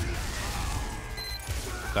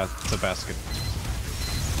 That's the basket.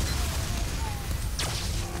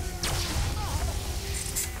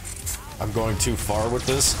 I'm going too far with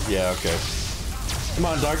this? Yeah, okay. Come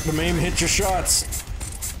on, Dr. Meme, hit your shots.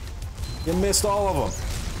 You missed all of them.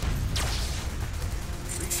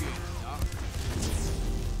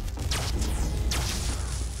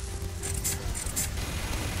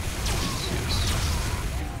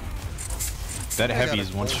 That heavy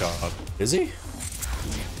is one shot. Is he?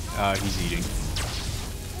 He's eating.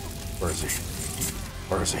 Where is he?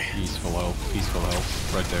 Where is he? He's full health. He's full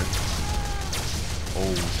health. Right there.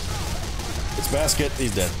 Oh. It's Basket.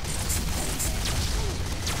 He's dead.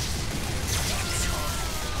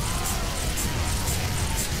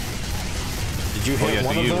 Did you hit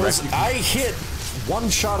one of those? I hit one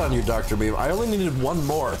shot on you, Dr. Beam. I only needed one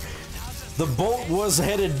more. The bolt was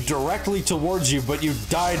headed directly towards you, but you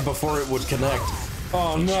died before it would connect.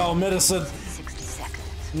 Oh no, medicine. 60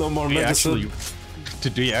 seconds. No more medicine.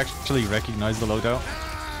 Do you actually recognize the loadout?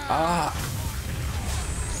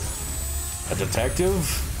 A detective?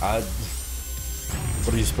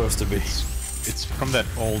 What are you supposed to be? It's from that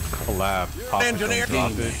old collab. Pop it, don't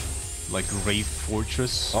drop it. Like Wraith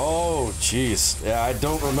Fortress. Oh, jeez. Yeah, I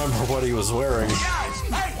don't remember what he was wearing.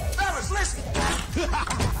 Hey, fellas, listen!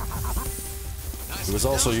 He was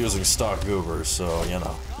also using stock goobers, so, you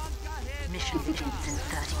know. Mission begins in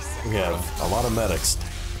 30 seconds. We have a lot of medics.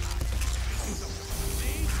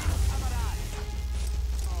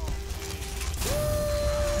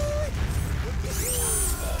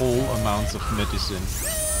 Whole amounts of medicine.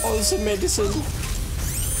 Oh, this is medicine.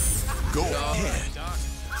 Go ahead.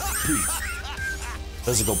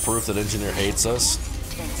 Physical proof that engineer hates us?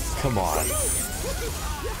 Come on.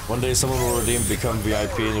 One day someone will redeem, become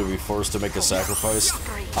VIP, and will be forced to make a sacrifice.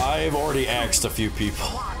 I've already axed a few people.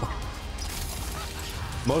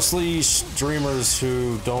 Mostly streamers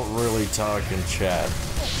who don't really talk in chat.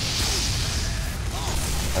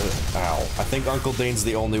 Ow. I think Uncle Dane's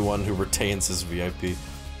the only one who retains his VIP.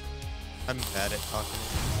 I'm bad at talking.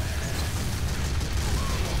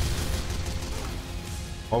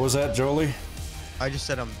 What was that, Jolie? I just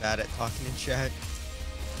said I'm bad at talking in chat.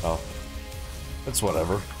 Oh. It's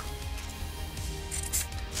whatever.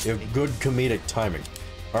 You have good comedic timing.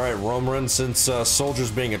 Alright, Romarin, since Soldier's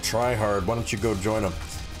being a tryhard, why don't you go join him?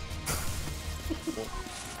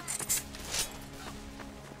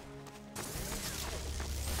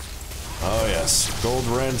 Oh yes. Gold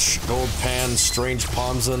wrench, gold pan, strange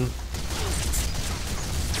Pomson.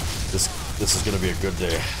 This is gonna be a good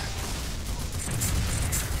day.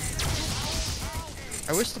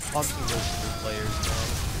 I wish the Pomson was 3 players,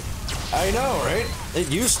 man. I know, right? It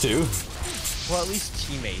used to. Well, at least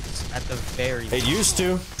teammates, at the very It used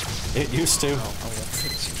to. It used to.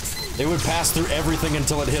 It would pass through everything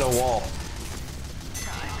until it hit a wall.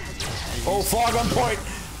 Oh, fog on point!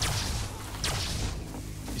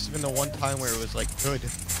 It's been the one time where it was like good.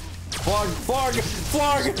 Fog, fog,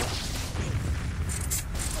 fog!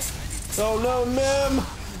 Oh no, Mem!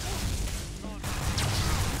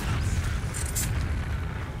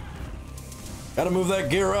 Gotta move that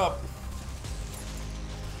gear up.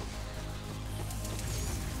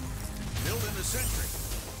 Building the sentry.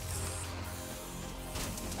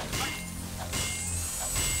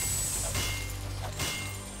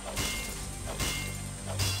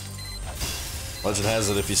 Legend has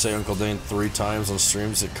it if you say Uncle Dane 3 times on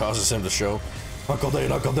streams, it causes him to show. Uncle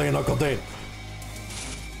Dane, Uncle Dane, Uncle Dane.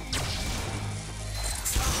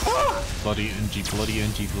 Bloody NG, bloody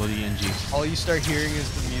NG, bloody NG. All you start hearing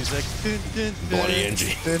is the music. Bloody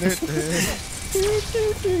NG.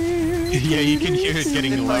 Yeah, you can hear it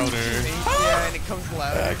getting louder. Yeah, and it comes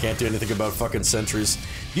louder. I can't do anything about fucking sentries.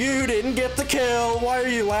 You didn't get the kill. Why are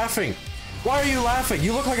you laughing? Why are you laughing?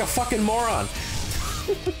 You look like a fucking moron.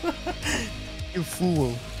 You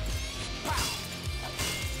fool.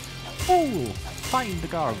 Oh, find the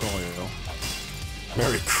gargoyle.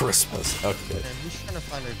 Merry Christmas. Okay. Man, who's trying to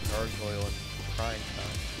find a gargoyle in crying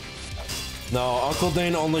time? No, Uncle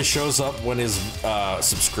Dane only shows up when his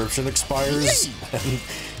subscription expires,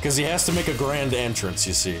 because he has to make a grand entrance.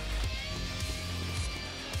 You see,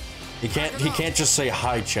 he can't just say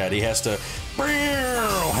hi, chat. He has to,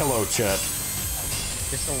 hello, chat.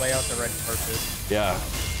 Just to lay out the red carpet. Yeah,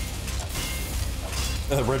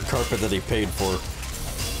 the red carpet that he paid for.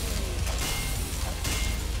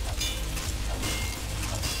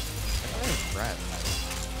 Rat.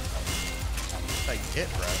 I get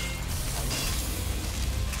rat.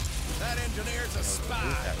 That engineer's a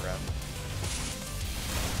spy. That rat.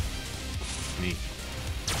 Me.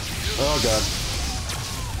 Oh god.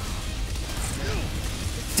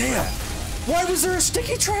 Damn! Why was there a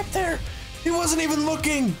sticky trap there? He wasn't even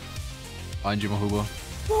looking. Find you, Mahuba.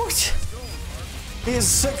 What? His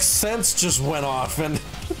sixth sense just went off and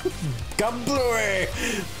kablooey!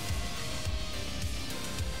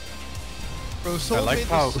 Bro, I like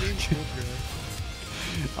how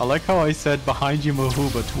I like how I said behind you,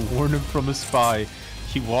 Mahuba, to warn him from a spy.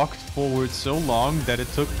 He walked forward so long that it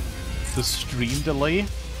took the stream delay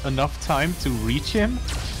enough time to reach him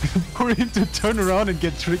for him to turn around and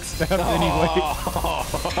get trick stabbed anyway.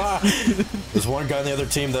 There's one guy on the other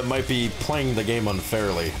team that might be playing the game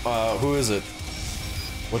unfairly. Who is it?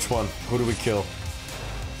 Which one? Who do we kill?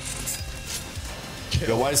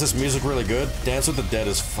 Yo, why is this music really good? Dance with the Dead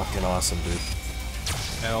is fucking awesome, dude.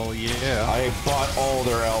 Hell yeah. I bought all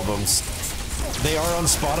their albums. They are on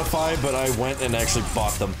Spotify, but I went and actually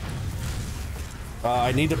bought them.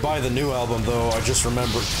 I need to buy the new album, though. I just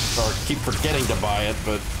remember, or keep forgetting to buy it,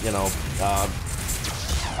 but, you know,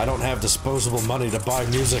 I don't have disposable money to buy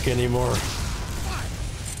music anymore.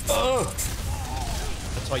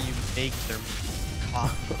 That's why you make their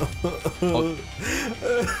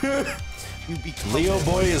You become Leo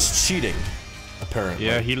Boy is cheating, apparently.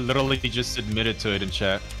 Yeah, he literally just admitted to it in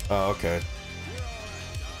chat. Oh, okay.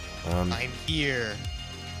 I'm here.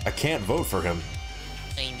 I can't vote for him.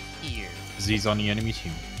 I'm here. 'Cause he's on the enemy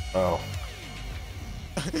team. Oh.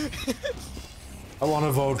 I want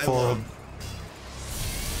to vote for him.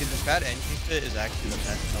 Dude, the Fat Engine fit is actually the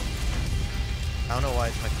best album. I don't know why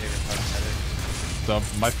it's my favorite part of So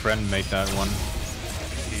my friend made that one.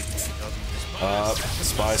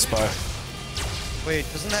 Spy. Wait,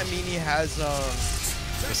 doesn't that mean he has,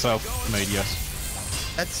 The self-made, yes.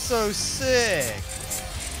 That's so sick!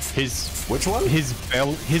 His Which one?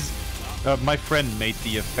 My friend made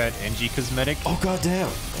the Fat NG cosmetic. Oh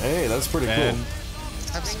goddamn! Hey, that's pretty And cool.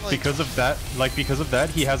 Having, like, because of that,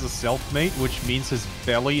 he has a self-made, which means his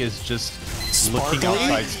belly is just looking Sparkly?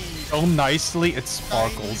 outside so nicely it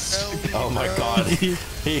sparkles. belly, Oh my bro. god, he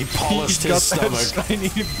polished his He's got that stomach. shiny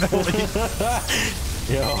belly.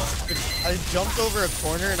 Yo, I jumped over a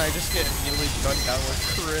corner and I just get immediately gunned down with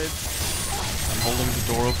crit. I'm holding the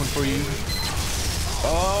door open for you.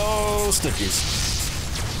 oh stickies.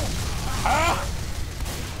 Ah!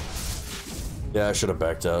 Yeah, I should have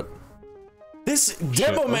backed out. This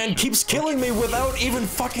Debo man keeps killing me without even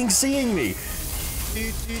fucking seeing me.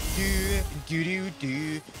 They're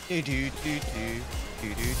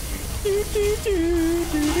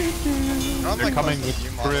coming with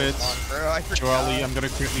crit. Jolly, I'm gonna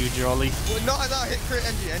crit you, Jolly. No, hit crit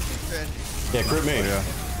NG. Yeah, crit me. Oh, yeah.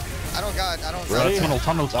 I don't. Ready? Tunnel.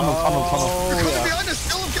 Coming Oh, yeah. behind us,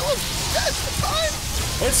 kill him! Yes,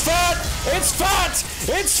 it's fine! It's fat!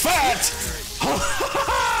 It's fat!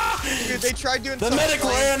 Dude, they tried doing The some medic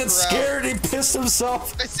flank ran and route. scared. He pissed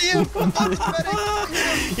himself. I see him! Medic!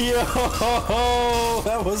 Yo,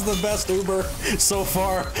 that was the best Uber so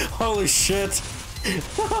far. Holy shit.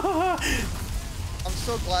 I'm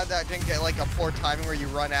so glad that I didn't get like a poor timing where you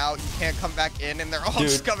run out, you can't come back in, and they're all Dude.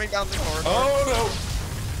 just coming down the corridor. Oh no.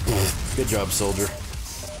 Good job, soldier.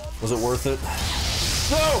 Was it worth it?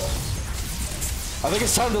 No! I think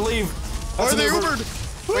it's time to leave. Why That's are they an Uber.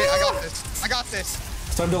 Ubered? Wait, I got this. I got this.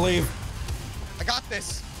 It's time to leave. I got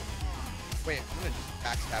this. Wait, I'm gonna just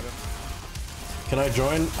backstab him. Can I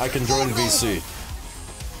join? I can join Oh, no. VC.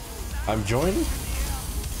 I'm joined?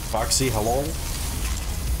 Foxy, hello?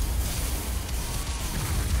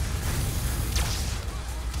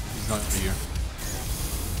 He's not here.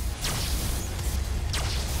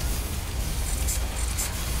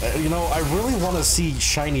 You know, I really want to see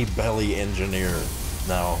Shiny Belly Engineer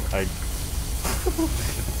now. It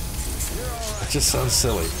just sounds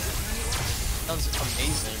silly. Sounds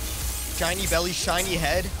amazing. Shiny belly, shiny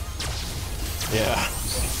head, Yeah.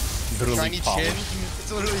 Literally shiny polished. chin.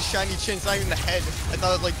 It's literally shiny chin. It's not even the head. I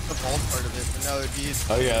thought it was like the bald part of it, but no, it'd be.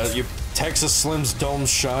 Oh yeah, you Texas Slim's Dome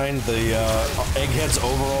Shine, the Egghead's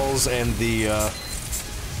overalls, and the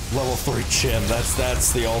level 3 chin.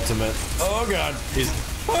 That's the ultimate. Oh god.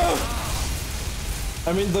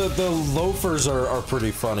 I mean the loafers are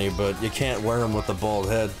pretty funny, but you can't wear them with the bald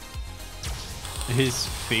head. His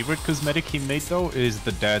favorite cosmetic he made though is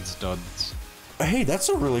the dad studs. Hey, that's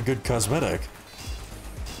a really good cosmetic.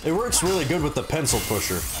 It works really good with the pencil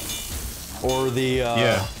pusher. Or the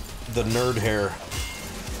the nerd hair.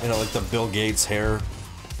 You know, like the Bill Gates hair.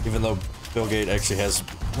 Even though Bill Gates actually has...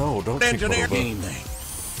 No, don't kick Engineer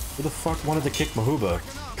Mahuba. Who the fuck wanted to kick Mahuba?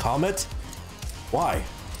 Comet? Why?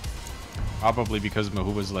 Probably because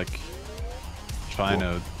Mahuba's like trying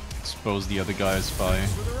to expose the other guy as spy.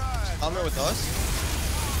 Comment with us?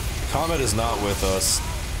 Comet is not with us.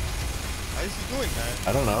 Why is he doing that?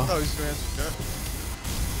 I don't know. Oh, he's doing some shit.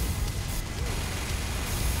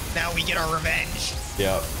 Now we get our revenge.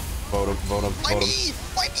 Yeah. Vote him, vote him, Why vote him. me?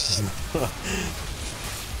 Why me?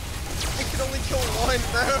 I could only kill one,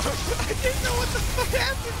 bro. I didn't know what the fuck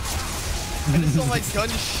happened. I just saw my gun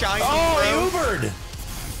shining, Oh, bro. he Ubered!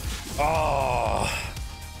 Oh.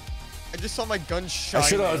 I just saw my gun I shining.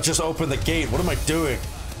 should have just opened the gate. What am I doing?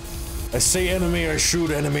 I see enemy, I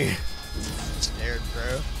shoot enemy. Scared,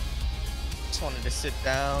 bro. Just wanted to sit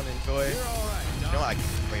down, enjoy. You know I can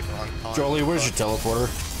wait for on con. Jolie, where's your teleporter?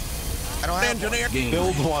 I don't have one. Engineer.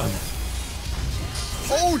 Build one.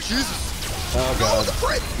 Oh, Jesus. Oh Oh, god. the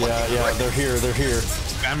crit. Yeah, yeah, they're here, they're here.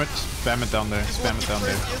 Spam it down there. Spam it down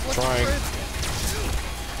there. Trying.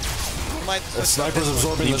 The sniper's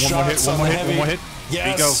absorbing the Need one more hit, shots one on more the hit, heavy. one more hit. Yes.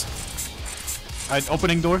 There you go. Alright,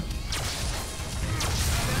 opening door.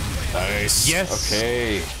 Nice. Yes.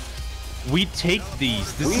 Okay. We take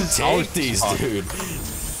these. This We is our take these, spot. dude.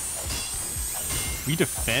 We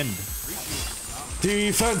defend.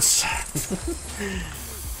 Defense. I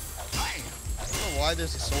don't know why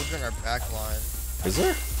there's a soldier in our back line. Is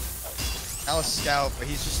there? Now a scout, but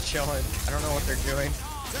he's just chilling. I don't know what they're doing.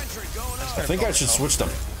 I think I should switch to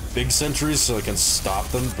big sentries so I can stop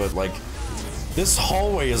them, but like, this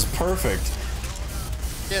hallway is perfect.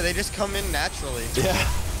 Yeah, they just come in naturally. Yeah.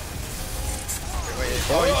 Wait,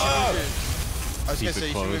 oh, you should move it. I was Keep gonna say it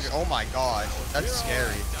you should move closed. it. Oh my god, that's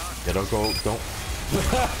scary. Yeah, don't go, don't.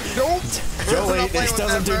 Nope. Jolie, Not playing it with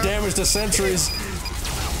doesn't that, do bro. damage to sentries. It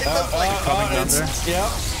does like Coming down It's- there. Yeah.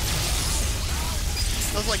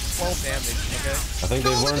 does like 12 damage. Okay. I think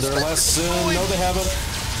they've learned their lesson. No, they haven't.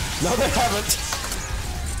 No, they haven't.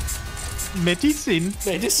 Medicine.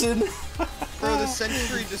 Medicine. Bro, the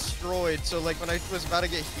sentry destroyed. So like when I was about to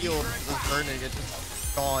get healed, it was burning. It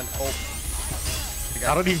just gone. Oh.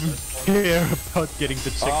 I don't even care about getting the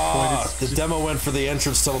checkpoint. Ah, It's the just- demo went for the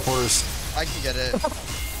entrance teleporters. I can get it.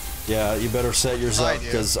 Yeah, you better set yours I up do.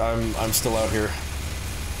 because I'm still out here.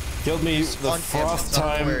 Killed me the Spawn froth campus, I don't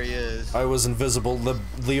know time. where he is. I was invisible.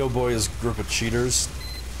 Leo Boy is a group of cheaters.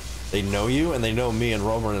 They know you and they know me and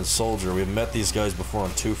Roman and Soldier. We've met these guys before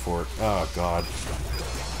on 2 Fort. Oh god.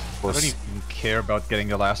 I don't even care about getting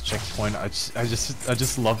the last checkpoint. I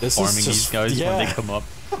just love This is farming just- these guys when yeah. they come up.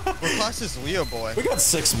 What class is Leo Boy? We got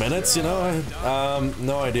 6 minutes, you know.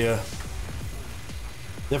 No idea.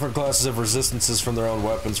 Different classes have resistances from their own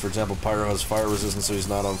weapons. For example, Pyro has fire resistance, so he's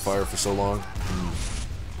not on fire for so long.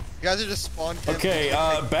 You guys are just spawn camping. Okay,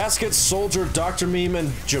 Basket, Soldier, Dr. Meme, and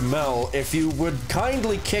Jamel, if you would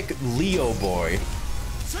kindly kick Leo Boy,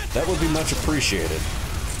 that would be much appreciated.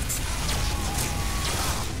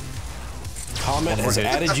 Comet has hit.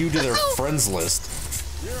 added you to their friends list.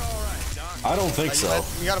 I don't think so.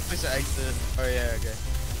 We got a place to exit. Oh yeah, okay.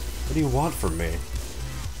 What do you want from me?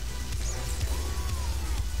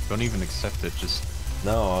 Don't even accept it. Just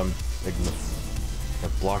No, I'm a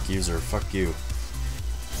block user. Fuck you.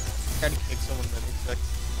 Trying to kick someone that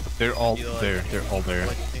expects. they're all you, like, there. They're all there.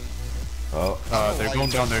 Like, thing. Oh, They're going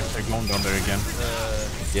down there. They're going down there again.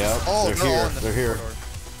 yeah, Oh, they're no, here. on the They're here. corridor.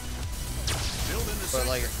 But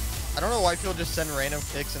like, I don't know why people just send random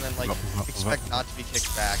kicks and then like expect not to be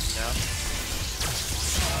kicked back, you know?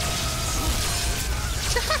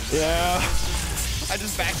 Yeah, I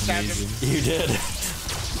just backstabbed him. you did.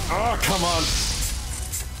 Oh, come on.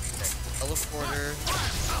 Teleporter.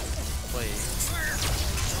 Please.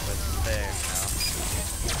 But there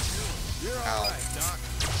now. Ow.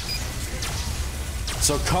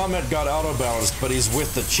 So Comet got auto-balanced, but he's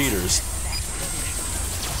with the cheaters.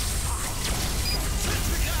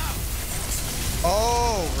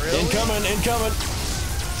 really? Incoming, incoming.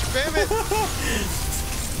 Spam it.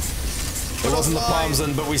 It wasn't the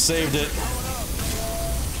Pomson, but we saved it.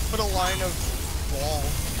 Put a line of wall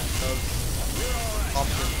of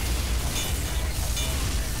Pomson.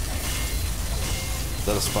 Is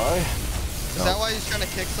that a spy? Is that why he's trying to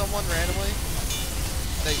kick someone randomly?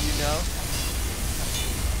 That you know?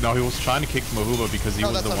 No, he was trying to kick Mahuba because he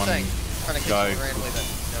was that's the what one I'm saying. Trying to kick guy. someone randomly that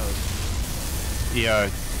he knows. Yeah,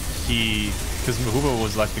 because Mahuba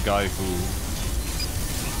was like the guy who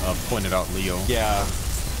pointed out Leo. Yeah.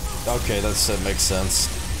 Okay, that makes sense.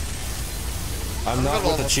 I'm not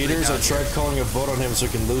with the cheaters. I tried calling a vote on him so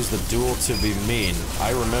he can lose the duel to be mean.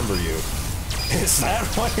 I remember you. Is that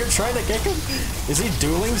why you're trying to kick him? Is he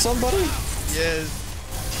dueling somebody? Yes,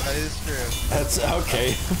 that is true. That's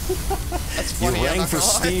okay. That's You funny. I'm rang not for gonna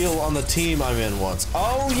lie. steel on the team I'm in once.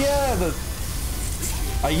 Oh yeah,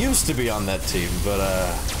 I used to be on that team, but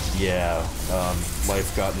yeah,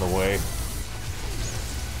 life got in the way.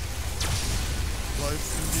 Life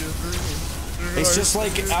can be a dream. It's just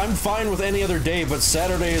like, I'm fine with any other day, but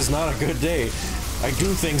Saturday is not a good day. I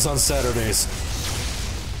do things on Saturdays.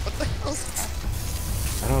 What the hell's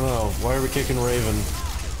happening? I don't know. Why are we kicking Raven?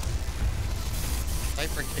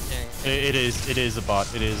 Sniper kicking. It is a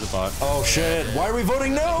bot. It is a bot. Oh shit, why are we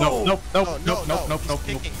voting no? Nope. No, he's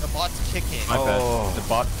kicking. The bot's kicking. My Oh. bad. The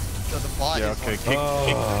bot. So the bot Yeah, is okay. on-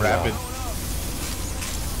 Kick yeah. rapid.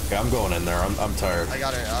 Okay, I'm going in there. I'm tired. I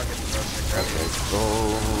got it. I'll get the roast. Okay.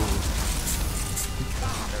 Oh.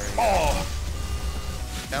 Oh!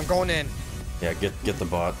 I'm going in. Yeah, get the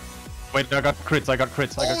bot. Wait, I got crits. I got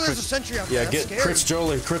crits. I got Oh, there's a crits. sentry out Yeah, there. get That's crits scary.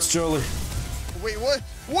 Jolie. Crits Jolie. Wait, what?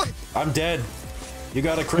 What? I'm dead. You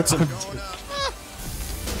gotta crits him.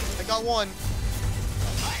 I got one.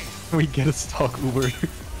 We get a stock Uber.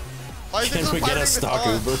 Why is it Can so we get a firing stock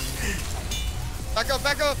the Uber? Back up,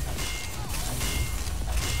 back up.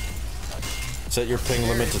 Set your ping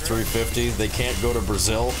limit to 350. They can't go to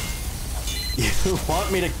Brazil. You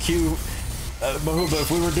want me to queue... Mahuba,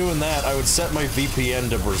 if we were doing that, I would set my VPN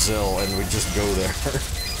to Brazil and we'd just go there.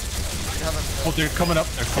 Oh, they're coming up.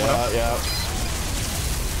 They're coming up. Yeah.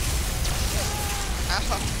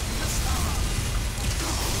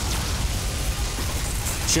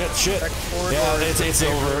 Shit. That corridor Yeah, is it's the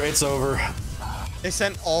over. It's over. They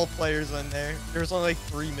sent all players in there. There's only like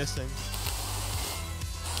 3 missing.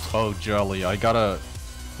 Oh, jolly. I gotta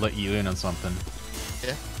let you in on something.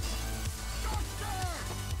 Yeah.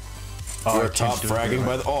 Oh, You're I top can't do it fragging right.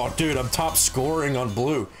 by the... Oh, dude, I'm top scoring on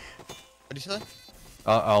blue. What'd you say?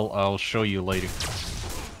 I'll show you later.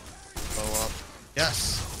 Go up.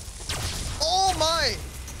 Yes. Oh my!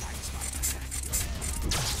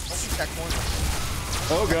 Check one.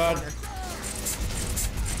 Oh, God.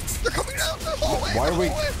 They're coming out the hallway. Why are we...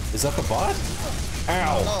 the hallway. Is that the bot?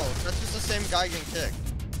 Ow. No, that's just the same guy getting kicked.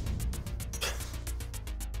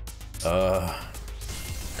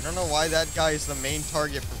 I don't know why that guy is the main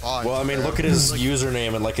target for bots. Well, I mean, look at his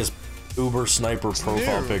username and, like, his Uber Sniper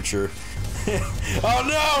profile new. picture. Oh,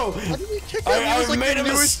 no! Why did we kick him? He I was like made the a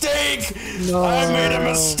newest- mistake! I made a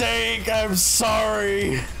mistake! I'm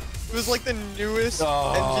sorry! He was like the newest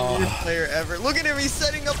Oh. engineer player ever. Look at him, he's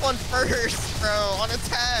setting up on first, bro, on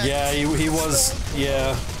attack. Yeah, he was...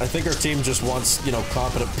 Yeah, I think our team just wants, you know,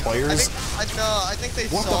 competent I players. think they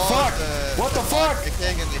What the saw fuck? the What the bot fuck?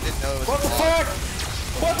 kicking and they didn't know it was What a the bot. fuck?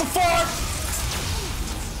 What the fuck?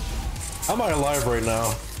 Am I alive right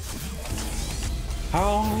now?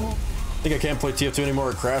 How? I think I can't play TF2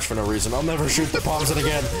 anymore. It crashed for no reason. I'll never shoot the Pomson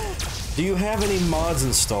again. Do you have any mods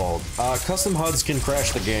installed? Custom HUDs can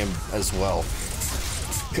crash the game as well.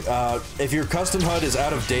 If your custom HUD is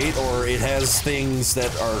out of date or it has things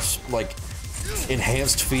that are like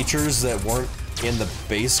enhanced features that weren't in the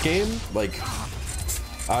base game, like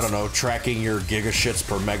I don't know, tracking your gigashits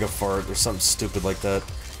per megafart or something stupid like that.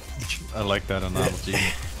 I like that analogy.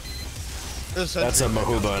 That's a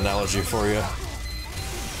Mahuba analogy for you.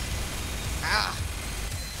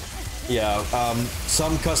 Yeah,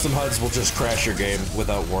 some custom HUDs will just crash your game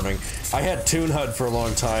without warning. I had Toon HUD for a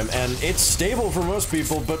long time, and it's stable for most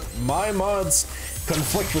people, but my mods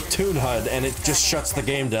conflict with Toon HUD, and it just shuts the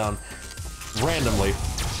game down randomly.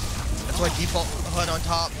 That's why default HUD on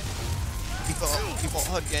top. Default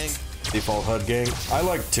HUD gang. Default HUD gang. I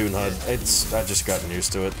like Toon HUD. I just gotten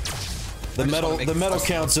used to it. The metal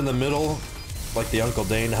counts in the middle, like the Uncle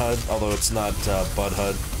Dane HUD, although it's not Bud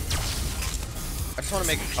HUD. I just want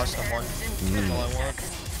to make a custom one. That's all I want.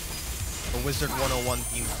 A Wizard 101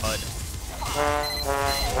 themed HUD.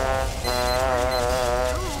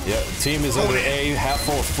 Yeah, the team is either A, half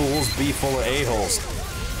full of fools, B, full of a-holes.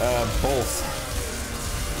 Both.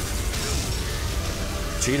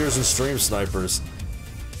 Cheaters and stream snipers.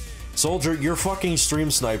 Soldier, you're fucking stream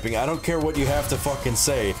sniping. I don't care what you have to fucking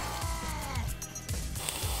say.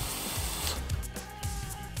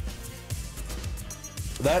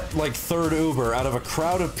 That, like, third Uber out of a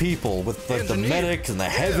crowd of people with, like, the medic and the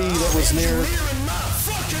heavy that was near.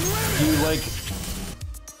 You, like...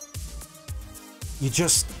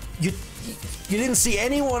 You didn't see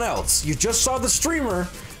anyone else. You just saw the streamer,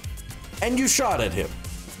 and you shot at him.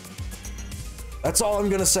 That's all I'm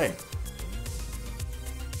gonna say.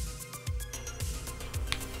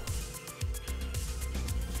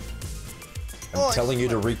 I'm telling you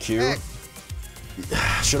to requeue.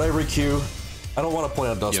 Should I requeue? I don't want to play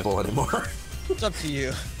on Dust Bowl anymore. It's up to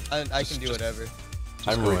you. I can do whatever.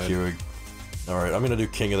 I'm requeuing. Alright, I'm gonna do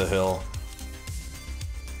King of the Hill.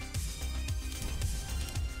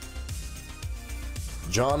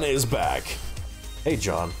 John is back. Hey,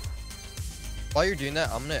 John. While you're doing that,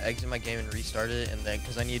 I'm gonna exit my game and restart it, and then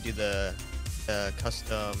because I need to do the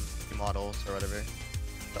custom models or whatever,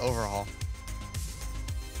 the overhaul.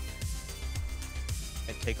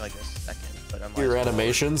 It'd take like a second, but I'm. Your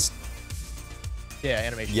animations? Yeah,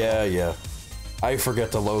 animation. Yeah. I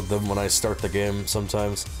forget to load them when I start the game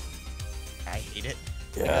sometimes. I hate it.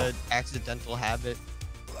 Yeah. Like an accidental habit.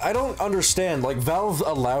 I don't understand. Like, Valve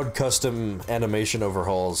allowed custom animation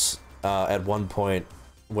overhauls at one point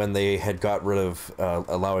when they had got rid of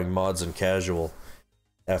allowing mods in casual.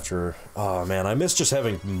 After, oh man, I miss just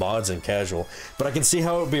having mods in casual. But I can see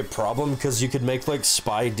how it would be a problem because you could make like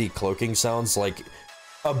spy decloaking sounds like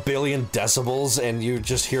a billion decibels and you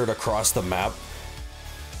just hear it across the map.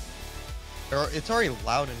 It's already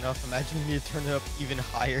loud enough. Imagine you need to turn it up even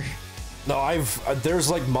higher. No,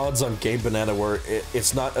 there's like mods on Game Banana where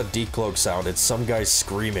it's not a decloak sound, it's some guy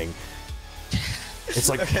screaming. It's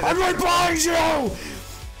like, okay, I'm right behind you!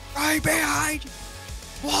 Right behind you!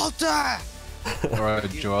 Walter! Alright,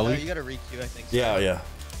 Joely. You gotta requeue, I think. So. Yeah.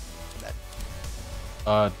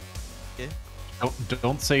 Yeah.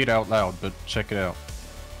 Don't say it out loud, but check it out.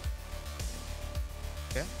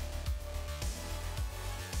 Okay.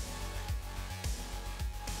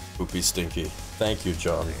 Poopy stinky. Thank you,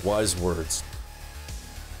 John. Wise words.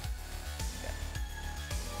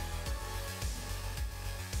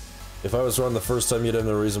 If I was running the first time, you'd have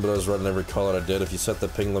no reason, but I was running every call out I did. If you set the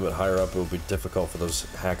ping limit higher up, it would be difficult for those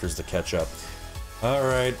hackers to catch up.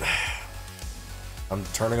 Alright. I'm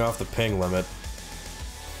turning off the ping limit.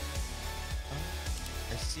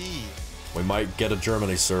 I see. We might get a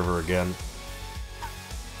Germany server again.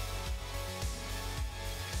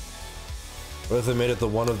 What if they made it the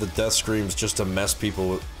one of the death screams just to mess people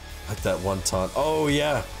with like that one taunt? Oh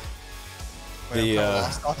yeah! Wait, the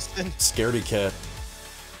scaredy cat.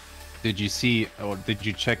 Did you see, or did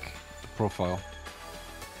you check the profile?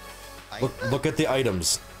 Look at the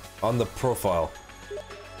items on the profile.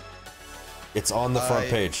 It's on the front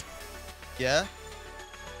page. Yeah?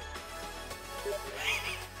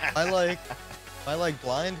 I like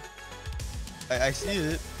blind. I see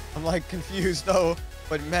it. I'm like confused though,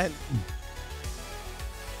 but man.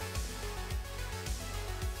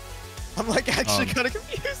 I'm like actually kind of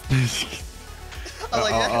confused. I'm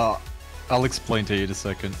like, yeah. I'll explain to you in a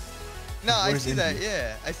second. No, I see that.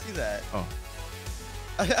 Yeah, I see that. Oh.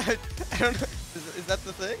 I don't know. Is that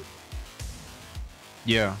the thing?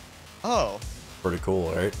 Yeah. Oh. Pretty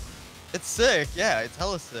cool, right? It's sick. Yeah, it's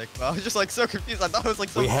hella sick. But I was just like so confused. I thought it was like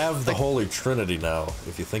so. We have the Holy Trinity now,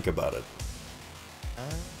 if you think about it.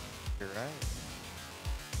 You're right.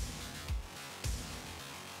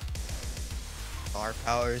 Our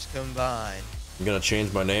powers combine. I'm gonna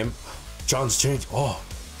change my name. John's changed. Oh.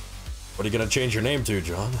 What are you gonna change your name to,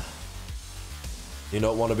 John? You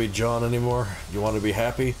don't want to be John anymore? You want to be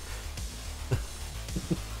happy?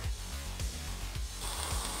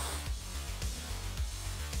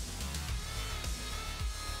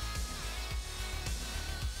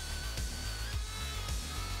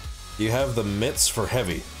 You have the mitts for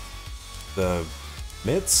heavy. The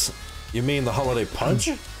mitts? You mean the holiday punch?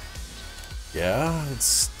 Yeah,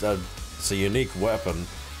 it's a unique weapon.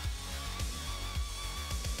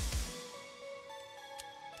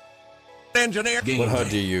 Engineer. What HUD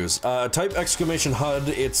do you use? Type exclamation HUD.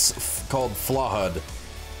 It's called Flaw HUD.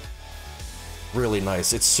 Really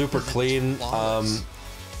nice. It's super clean.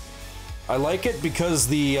 I like it because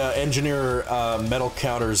the engineer metal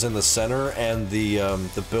counter's in the center and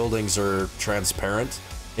the buildings are transparent.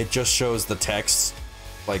 It just shows the text,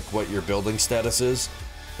 like what your building status is.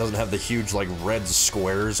 Doesn't have the huge like red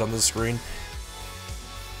squares on the screen.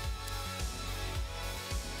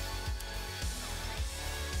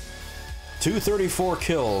 .234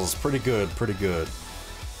 kills, pretty good, pretty good.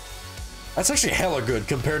 That's actually hella good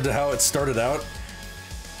compared to how it started out.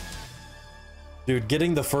 Dude,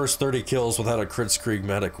 getting the first 30 kills without a Kritzkrieg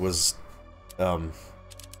medic was,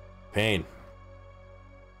 pain.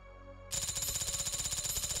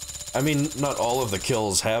 I mean, not all of the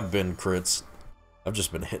kills have been crits. I've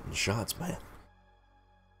just been hitting shots, man.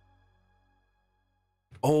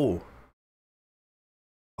 Oh.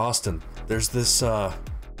 Austin, there's this,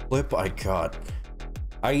 clip I caught.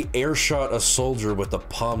 I airshot a soldier with the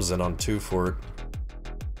Pomson on 2 Fort.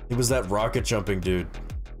 He was that rocket jumping dude.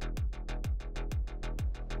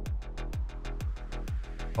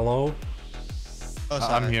 Hello? Oh,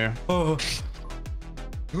 sorry. I'm here. Oh.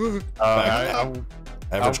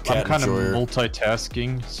 Average cat I'm kind of enjoyer.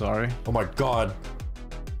 multitasking. Sorry. Oh my god.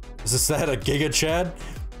 Is this that a Giga Chad?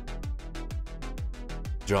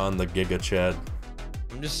 John the Giga Chad.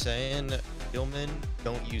 I'm just saying, Gilman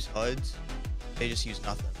don't use HUDs. They just use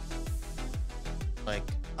nothing. Like,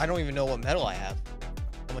 I don't even know what medal I have.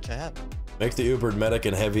 How much I have. Make the Ubered medic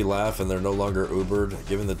and heavy laugh and they're no longer Ubered,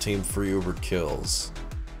 giving the team free Ubered kills.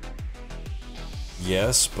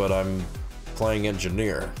 Yes, but I'm playing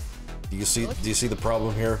engineer. Do you see the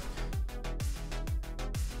problem here?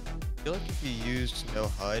 I feel like if you use no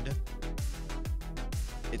HUD,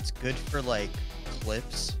 it's good for like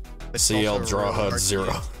clips. But it's CL also draw really HUD hard to 0.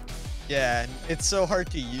 use. Yeah, it's so hard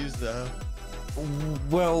to use though.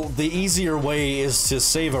 Well, the easier way is to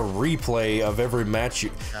save a replay of every match.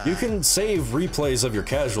 You can save replays of your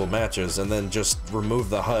casual matches and then just remove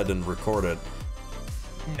the HUD and record it.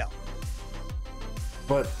 No.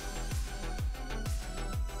 But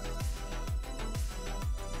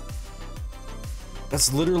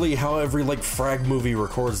that's literally how every like frag movie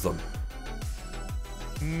records them.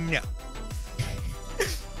 No.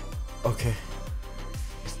 Okay.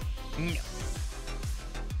 No.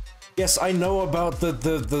 Yes, I know about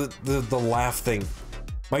the laugh thing.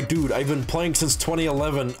 My dude, I've been playing since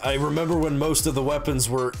 2011. I remember when most of the weapons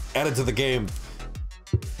were added to the game.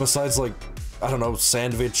 Besides, like, I don't know,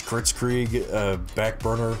 Sandwich, Kritzkrieg,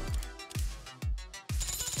 Backburner.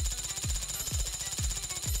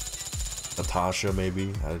 Natasha,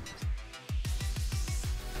 maybe.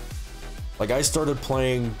 I started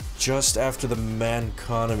playing just after the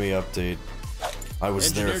Manconomy update. I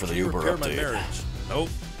was there for the Uber update. Nope.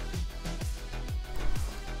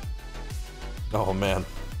 Oh man.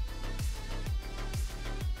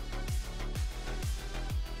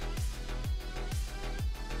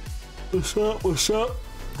 What's up? What's up?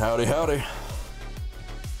 Howdy, howdy.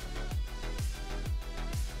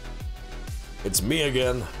 It's me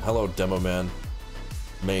again. Hello, Demo Man.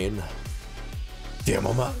 Main.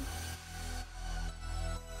 Demo Man.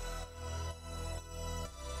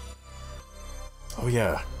 Oh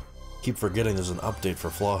yeah. Keep forgetting there's an update for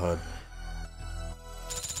Flaw HUD.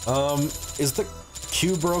 Is the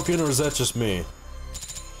queue broken or is that just me?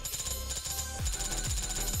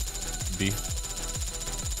 B.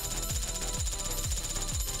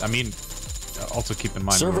 I mean, also keep in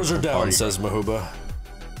mind Servers we're are down, party. says Mahuba.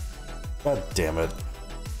 God damn it.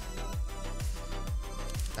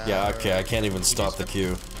 Yeah, okay, I can't even stop the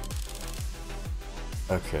queue.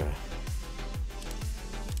 Okay.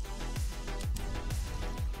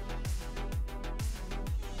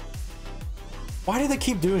 Why do they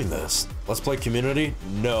keep doing this? Let's play community?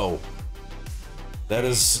 No. That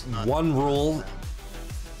is one rule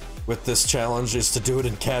with this challenge, is to do it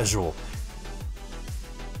in casual.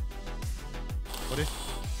 What if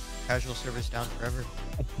casual servers down forever?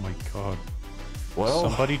 Oh my god. Well,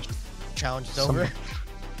 Somebody just, Challenge is over.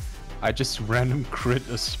 I just random crit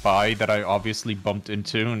a spy that I obviously bumped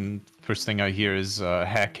into, and first thing I hear is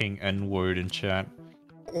hacking N-word in chat.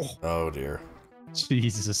 oh dear.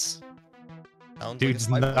 Jesus. Sounds Dude's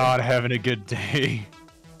like a spy not having a good day.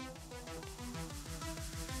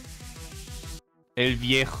 El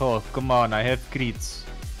Viejo, come on, I have crits.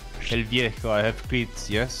 El Viejo, I have crits,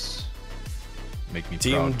 yes? Make me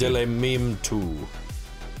Team proud. de dude. la Meme 2.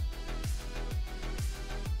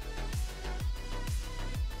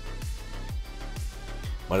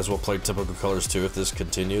 Might as well play Typical Colors 2 if this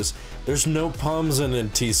continues. There's no Pomson in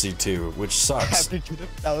TC2, which sucks. After you get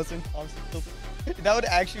 1,000 Pomson kills. That would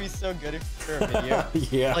actually be so good if for a video.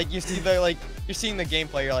 Yeah. Like you see you're seeing the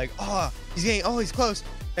gameplay, you're like, he's close.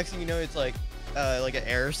 Next thing you know, it's like an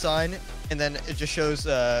error sign, and then it just shows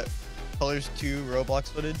Colors 2 Roblox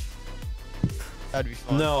footage. That'd be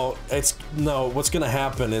fun. No, what's gonna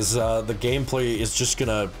happen is the gameplay is just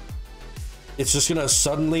gonna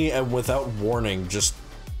suddenly and without warning just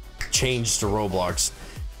change to Roblox.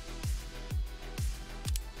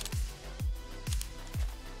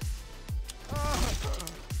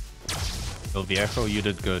 El Viejo, you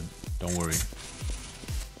did good. Don't worry.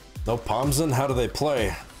 No Pomson? How do they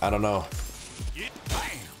play? I don't know.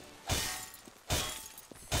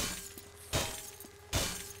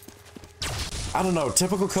 I don't know,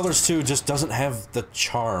 Typical Colors 2 just doesn't have the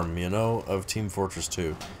charm, you know, of Team Fortress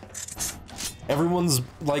 2. Everyone's,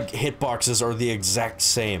 like, hitboxes are the exact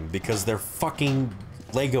same, because they're fucking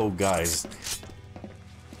Lego guys.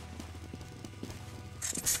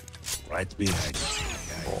 Right behind you.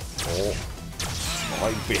 Oh.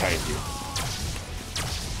 Right behind you.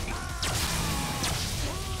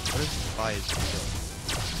 What is spies?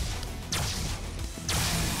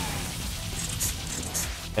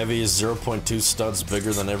 Heavy is 0.2 studs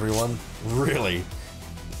bigger than everyone? Really?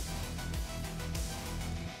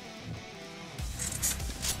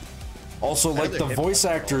 Also, like, the voice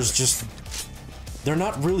actors just... They're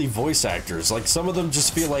not really voice actors. Like, some of them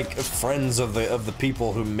just feel like friends of the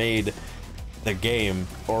people who made the game.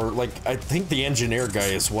 Or, like, I think the engineer guy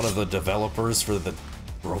is one of the developers for the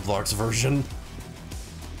Roblox version.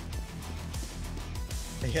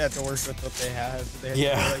 They had to work with what they had. They had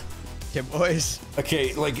Yeah. to be like, "Kid boys."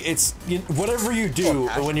 Okay, like, it's... whatever you do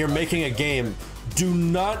when you're making a game, do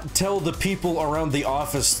not tell the people around the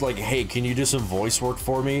office, like, hey, can you do some voice work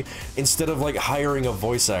for me? Instead of, like, hiring a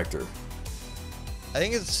voice actor. I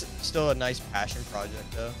think it's still a nice passion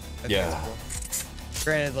project, though. I think Yeah. it's cool.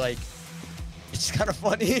 Granted, like, it's kind of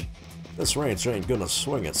funny. This range ain't gonna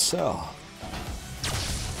swing itself.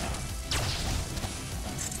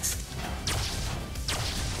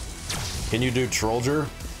 Can you do Trollger?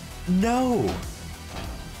 No!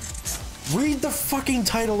 Read the fucking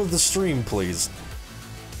title of the stream, please.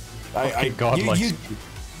 Godlike.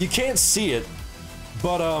 You can't see it,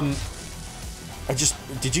 but,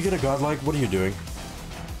 did you get a godlike? What are you doing?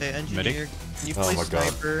 Hey, engineer, Medic? can you Oh play my God.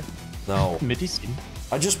 sniper? No. Medicine.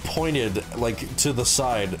 I just pointed, like, to the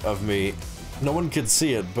side of me. No one could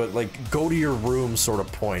see it, but, like, go to your room sort of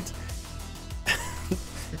point. You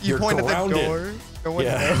You're point at the grounded. door. No one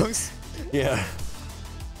Yeah. knows. Yeah.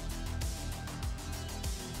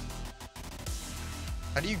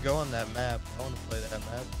 How do you go on that map? I want to play that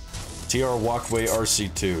map. TR Walkway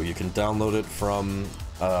RC2. You can download it from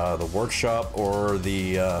the workshop or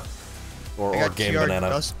the or I got Game TR Banana.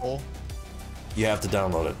 Dust Bowl. You have to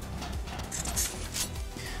download it.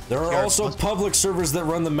 There are TR also Dust Bowl. public servers that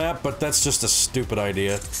run the map, but that's just a stupid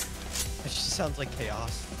idea. It just sounds like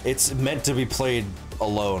chaos. It's meant to be played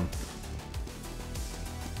alone.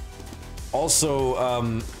 Also,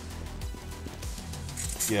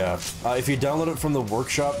 yeah, if you download it from the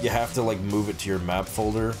workshop, you have to, like, move it to your map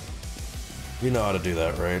folder. You know how to do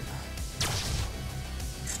that, right?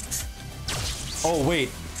 Oh, wait.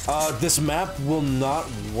 This map will not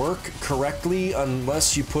work correctly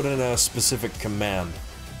unless you put in a specific command.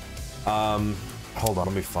 Hold on,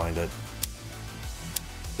 let me find it.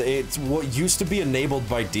 It's what used to be enabled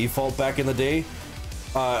by default back in the day.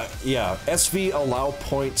 Yeah, SV allow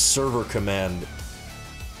point server command.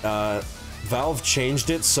 Valve changed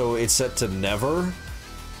it so it's set to never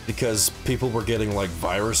because people were getting, like,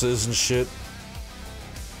 viruses and shit.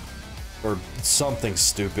 Or something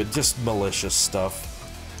stupid, just malicious stuff.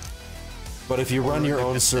 But if you run your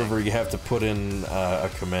own server, you have to put in a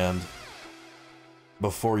command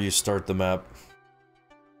before you start the map.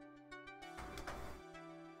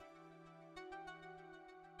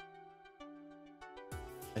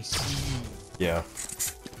 I see. Yeah.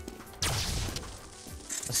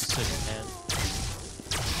 That's a sick, man.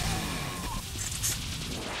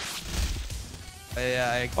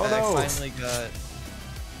 I Oh, no. finally got.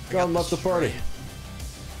 Gone left the party.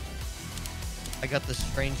 I got the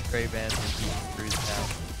strange gray band and heat cruise now.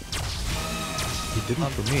 He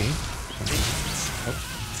didn't for me.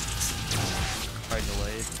 Probably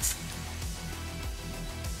delayed.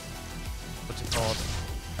 What's it called?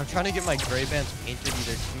 I'm trying to get my gray bands painted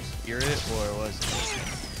either Team Spirit or was it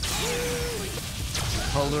the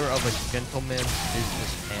color of a gentleman's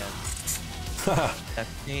businessman. That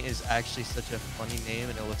paint is actually such a funny name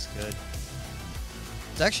and it looks good.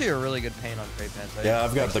 It's actually a really good paint on gray pants. Yeah,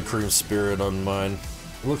 I've got the Cream Spirit on mine.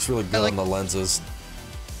 It looks really good on the lenses.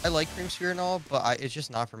 I like Cream Spirit and all, but it's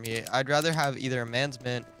just not for me. I'd rather have either a Man's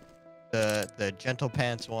Mint, the Gentle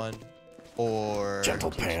Pants one, or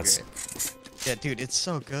Gentle Team Pants. Spirit. Yeah, dude, it's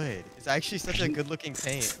so good. It's actually such a good looking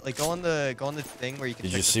paint. Like go on the thing where you can.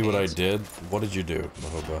 Did check you the see what I paints. did? What did you do,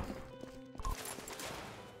 Mahoba?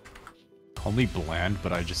 Only bland,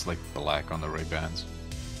 but I just like black on the Ray-Bans.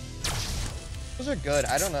 Those are good.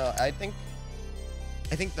 I don't know. I think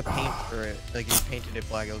the paint for it, like if you painted it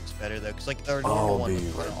black, it looks better though. Cause like the normal one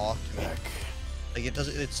looks kind of off to me. Like it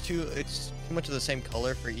doesn't. It's too much of the same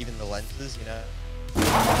color for even the lenses, you know.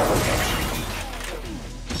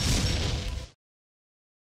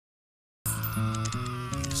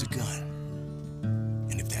 Use a gun.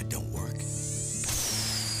 And if that don't work,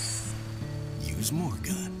 use more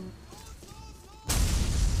gun.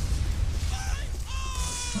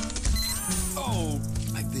 Oh,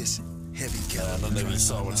 like this heavy caliber. None of you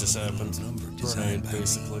saw what just happened. Grenade,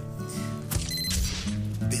 basically.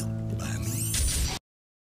 Built by me.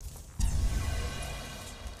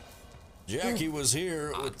 Jackie was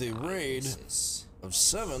here with the raid of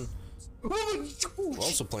 7. We're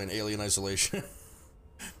also playing Alien Isolation.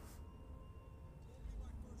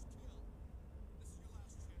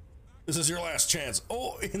 This is your last chance.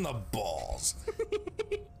 Oh, in the balls.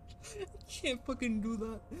 Can't fucking do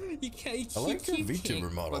that. You can't. I like your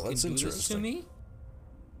VTuber model. That's interesting. To me?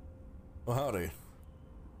 Well, howdy.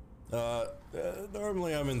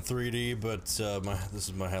 Normally I'm in 3D, but this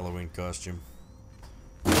is my Halloween costume.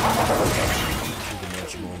 Through the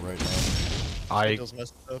mansion one right now. I Windows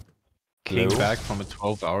messed up. came Hello? back from a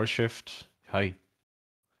 12-hour shift. Hi.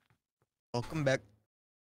 Welcome back.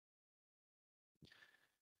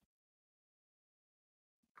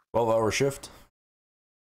 12-hour shift.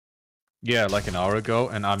 Yeah, like an hour ago,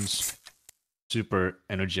 and I'm super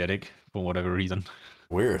energetic for whatever reason.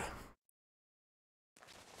 Weird.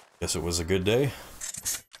 Guess it was a good day.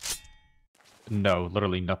 No,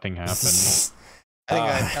 literally nothing happened.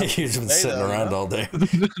 I think You've been sitting around all day. Well,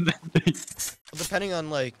 depending on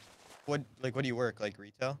like what do you work, like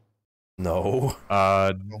retail? No.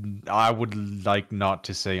 I would like not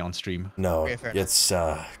to say on stream. No, Okay, fair enough. it's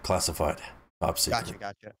classified. Top secret.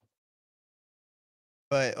 Gotcha.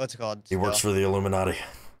 But what's it called? He works for the Illuminati.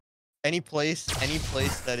 any place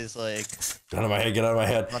that is like. Get out of my head, get out of my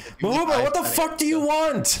head. Not the duty Mahuba, what the five fuck do you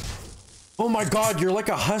want? Oh my god, you're like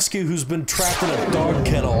a husky who's been trapped in a dog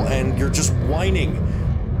kennel and you're just whining.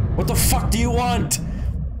 What the fuck do you want?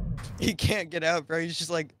 He can't get out, bro. He's just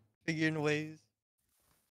like figuring ways.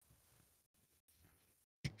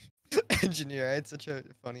 Engineer, I had such a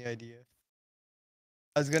funny idea.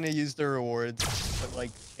 I was gonna use the rewards, but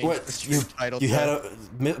like change What? the stream title. You to- had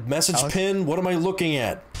a message Alex? pin? What am I looking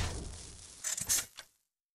at?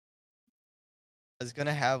 I was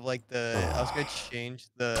gonna have like I was gonna change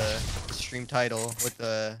the stream title with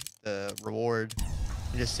the reward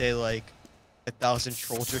and just say like 1,000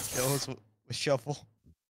 soldier kills with Shuffle.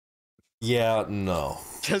 Yeah, no.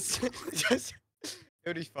 Just it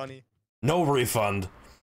would be funny. No refund.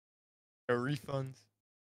 No refunds.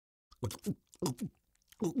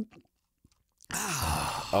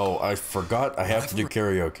 Oh, I forgot I have to do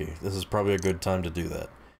karaoke. This is probably a good time to do that,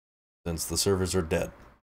 since the servers are dead.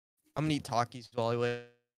 I'm gonna eat Takis while I wait.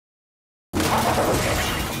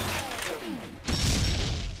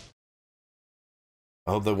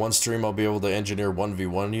 I hope that one stream I'll be able to engineer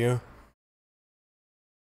 1v1 you.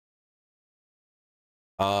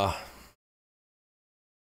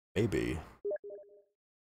 Maybe.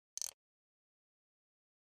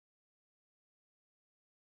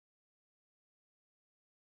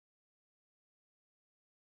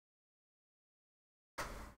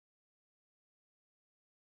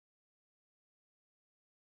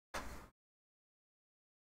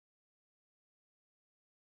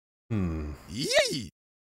 Yee!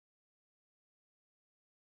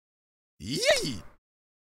 Yee!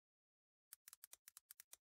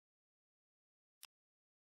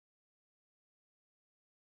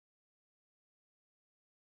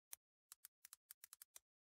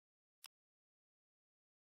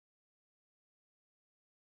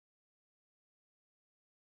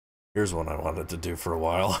 Here's one I wanted to do for a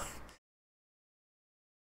while.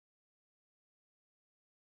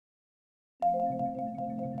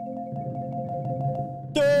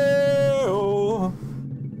 Day-o,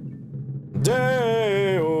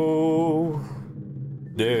 day-o,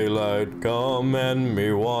 daylight come and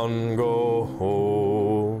me one go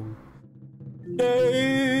home.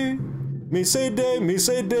 Day, me say day, me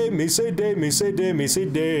say day, me say day, me say day, me say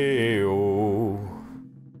day-o.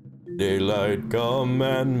 Daylight come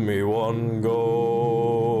and me one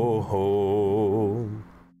go home.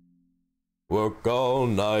 Work all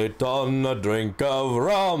night on a drink of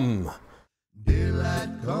rum. Daylight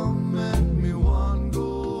come and me one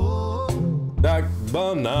go home. Stack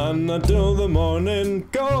banana till the morning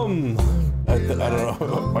come. I don't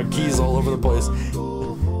know, my keys all over the place.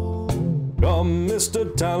 Come, Mr.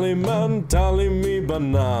 Tallyman, tally me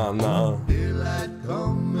banana. Daylight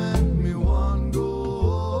come and me one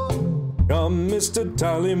go home. Come, Mr.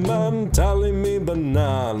 Tallyman, tally me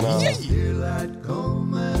banana. Daylight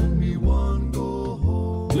come and me one go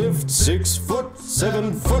home. Lift 6 foot,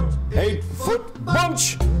 7 foot, 8 foot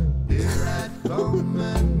bunch. Daylight come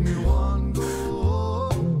and me one go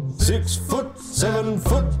home. 6 foot, 7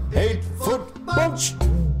 foot, 8 foot bunch.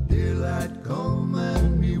 Daylight come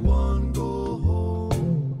and me one go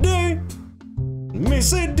home. Day, me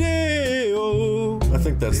say day, oh. I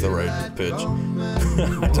think that's the right pitch.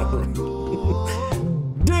 I don't know.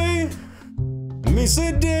 Day, Me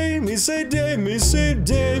say day, me say day, me say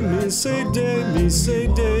day, me say day, me say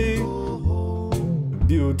day.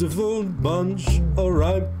 Beautiful bunch of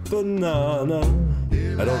ripe banana.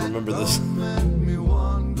 I don't remember this.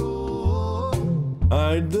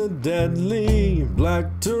 I the deadly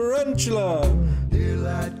black tarantula.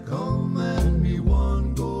 Daylight come and me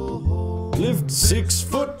want go home. Lived 6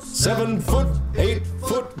 foot, 7 foot, 8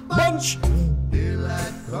 foot bunch.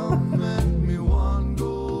 Daylight come and me want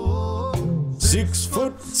go home. 6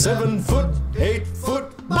 foot, 7 foot, 8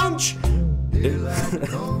 foot bunch. Daylight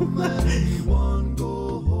come and me want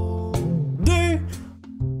go home. Day,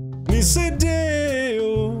 me say day,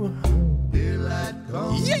 oh. Daylight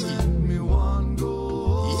come and me want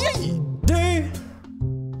go home. Day,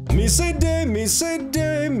 me say day, me say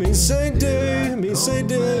day, me say day, me say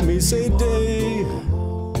day, me say day.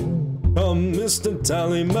 Come, Mr.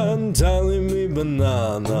 Tallyman, tally me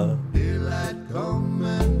banana. Daylight come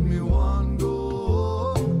and me want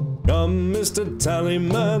go home. Come, Mr.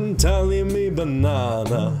 Tallyman, tally me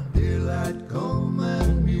banana. Daylight come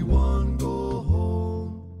and me want go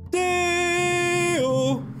home.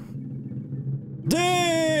 Day-o,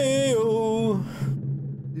 day-o.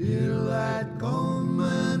 Daylight come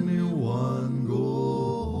and me want go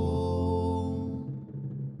home.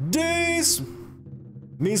 Days,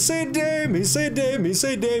 me say day, me say day, me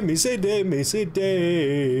say day, me say day, me say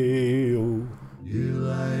day. Oh.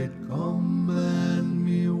 Daylight come and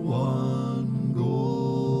me want go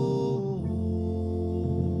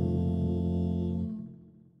home.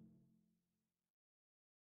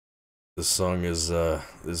 This song is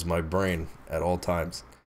my brain at all times.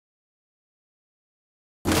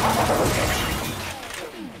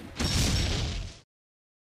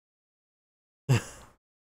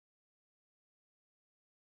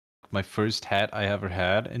 My first hat I ever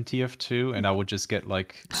had in TF2, and I would just get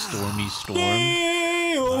like Stormy Storm,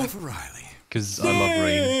 Day-o, because I love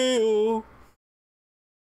rain. day-o.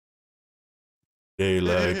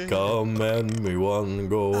 Daylight come and me want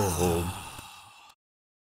go home.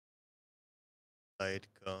 Daylight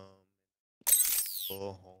come. Go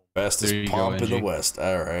home. Fastest There you go, pomp in the NG. West.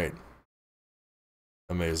 All right.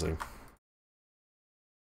 Amazing.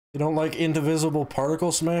 You don't like Indivisible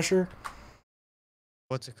Particle Smasher?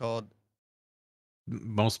 What's it called?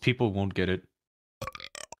 Most people won't get it.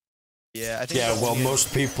 Yeah, I think. Yeah, the well, only-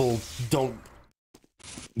 most people don't.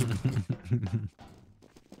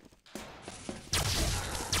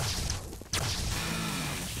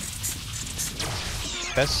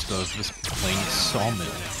 Best stuff is playing Sawmill.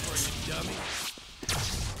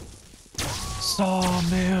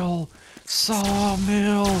 Sawmill!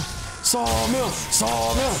 Sawmill! Sawmill!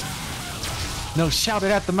 Sawmill! No, shout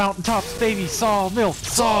it at the mountaintops, baby! Sawmill!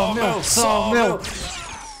 Sawmill! Sawmill!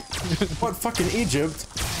 What, fucking Egypt?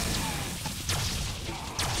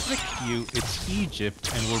 Frick you, it's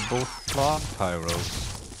Egypt, and we're both frog pyros.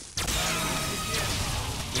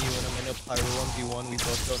 Me when I'm in a Pyro 1v1, we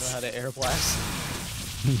both don't know how to air blast.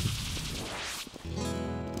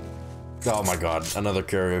 Oh my god, another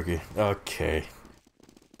karaoke. Okay.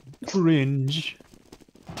 Cringe.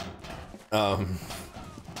 Daylight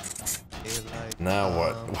Now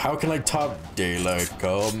what? How can I top Daylight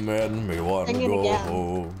come and me want to Sing it go again.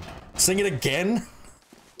 home? Sing it again?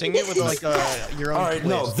 Sing it with like your own. Alright,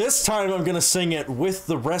 no, twist. this time I'm gonna sing it with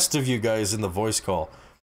the rest of you guys in the voice call.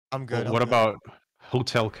 I'm good. What I'm good. about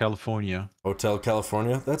Hotel California? Hotel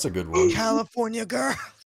California? That's a good one. California girl?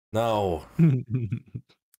 No.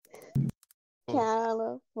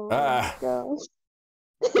 California Ah. girls.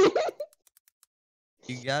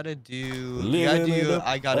 You gotta do. You gotta Living it do. up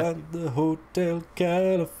I gotta. at the Hotel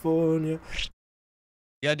California.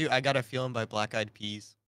 You gotta do. I Got a Feeling by Black Eyed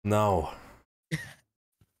Peas. No.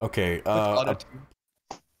 Okay, With auto-tune.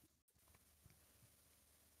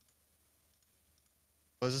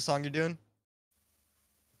 What was the song you're doing?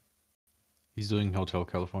 He's doing Hotel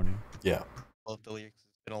California. yeah. Well, if the lyrics is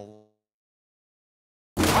gonna.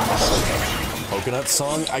 Coconut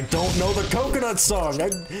song? I don't know the coconut song.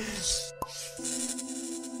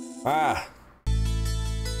 Ah.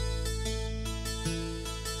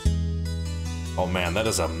 Oh man, that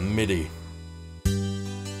is a MIDI.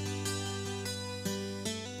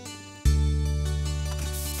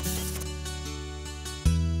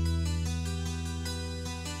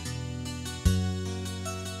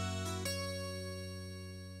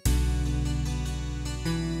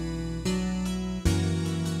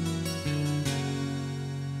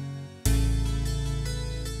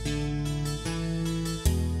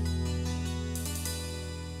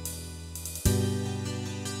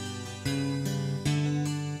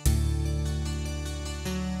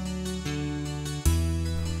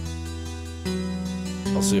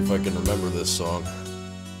 I'll see if I can remember this song.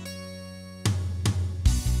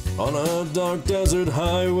 On a dark desert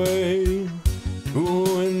highway,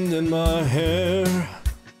 cool wind in my hair,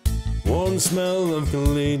 warm smell of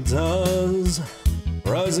colitas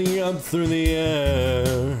rising up through the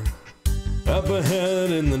air. Up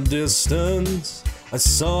ahead in the distance, I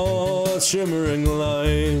saw a shimmering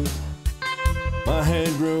light. My head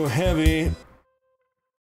grew heavy.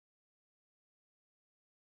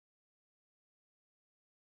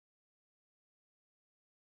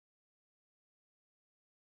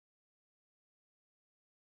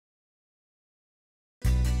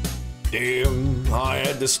 Damn, I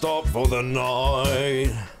had to stop for the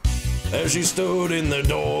night. As she stood in the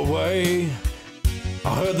doorway,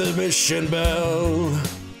 I heard the mission bell,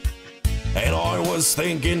 and I was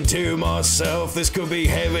thinking to myself, this could be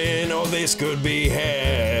heaven or this could be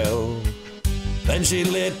hell. Then she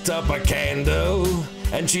lit up a candle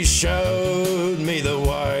and she showed me the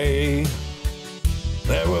way.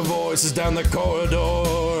 There were voices down the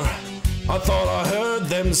corridor, I thought I heard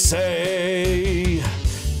them say,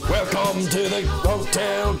 welcome to the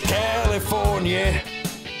Hotel California.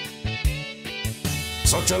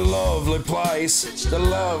 Such a lovely place, such a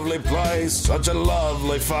lovely place, such a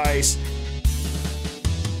lovely face.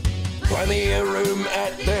 Plenty of room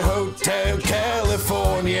at the Hotel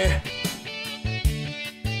California.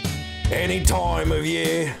 Any time of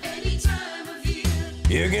year,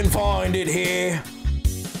 you can find it here.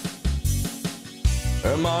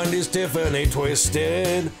 Her mind is Tiffany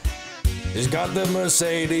twisted. She's got the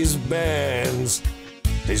Mercedes Benz.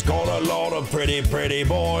 She's got a lot of pretty, pretty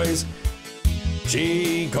boys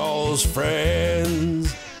she calls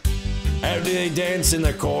friends. After they dance in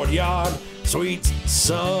the courtyard, sweet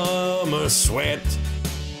summer sweat.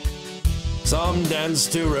 Some dance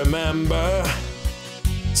to remember,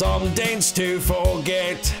 some dance to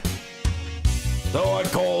forget. So I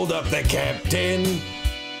called up the captain,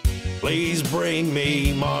 please bring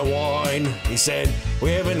me my wine. He said,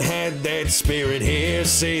 we haven't had that spirit here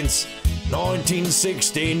since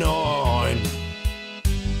 1969.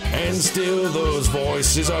 And still those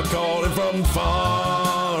voices are calling from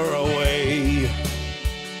far away.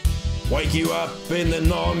 Wake you up in the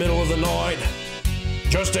middle of the night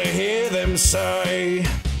just to hear them say,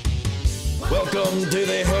 welcome to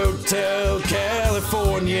the Hotel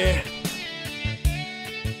California.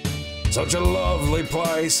 Such a lovely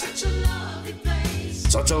place,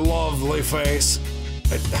 such a lovely face.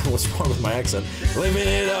 What's wrong with my accent? Living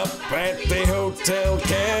it up at the Hotel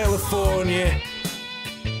California.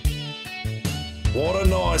 What a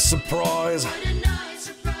nice surprise.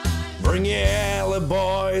 Bring your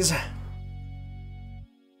alibis.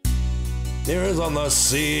 Mirrors on the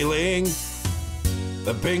ceiling,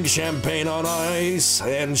 the pink champagne on ice,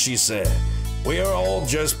 and she said, we are all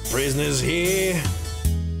just prisoners here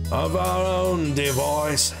of our own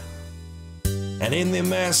device. And in the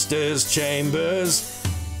master's chambers,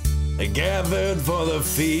 they gathered for the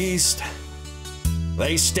feast.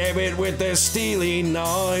 They stab it with their steely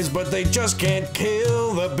knives, but they just can't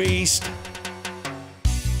kill the beast.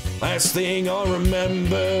 Last thing I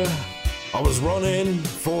remember, I was running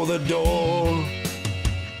for the door.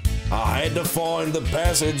 I had to find the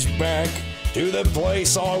passage back to the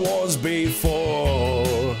place I was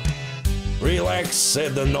before. Relax,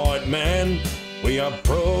 said the night man, we are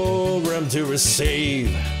programmed to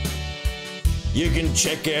receive. You can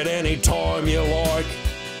check at any time you like,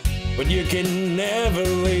 but you can never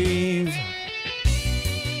leave.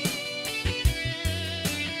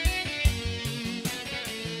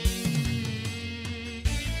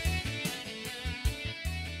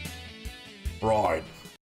 Right.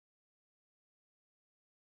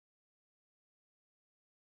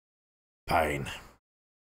 Pain.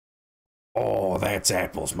 Oh, that's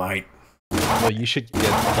apples, mate. No, you should get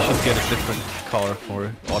a different car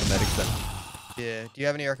for automatic then. Yeah. Do you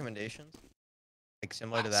have any recommendations? Like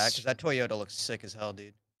similar to that? Because that Toyota looks sick as hell,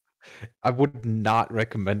 dude. I would not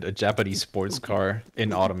recommend a Japanese sports car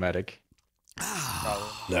in automatic. Probably.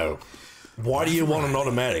 No. Why do you want an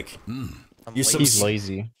automatic? He's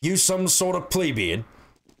lazy. You some sort of plebeian.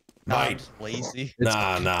 I'm Mate. just lazy.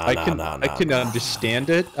 I can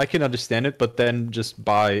understand it. I can understand it, but then just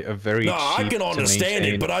buy a very cheap I can understand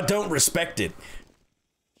to it, but I don't respect it.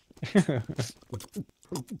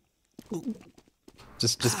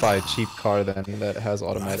 Just buy a cheap car then that has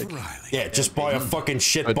automatic. Yeah, just buy a fucking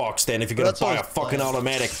shitbox then if you're gonna That's buy a all fucking fun.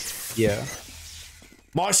 automatic. Yeah.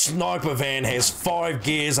 My sniper van has 5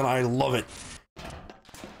 gears and I love it.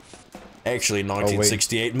 Actually, in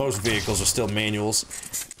 1968, most vehicles are still manuals.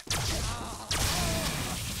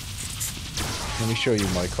 Let me show you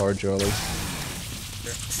my car, Charlie.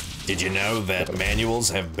 Did you know that manuals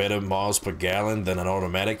have better miles per gallon than an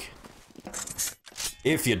automatic?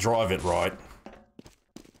 If you drive it right.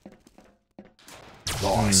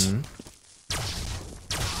 Nice.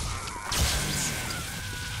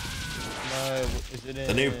 Is it in...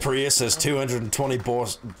 The new Prius has 220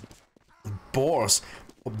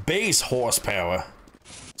 base horsepower.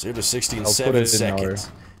 0 to 60 in I'll put 7 it in seconds.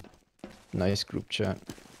 our nice group chat.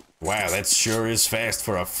 Wow, that sure is fast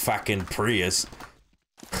for a fucking Prius.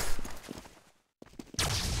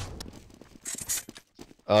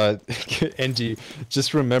 Angie,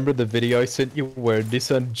 just remember the video I sent you where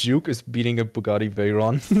Nissan Juke is beating a Bugatti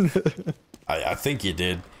Veyron. I think you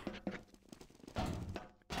did.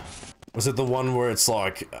 Was it the one where it's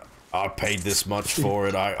like, I paid this much for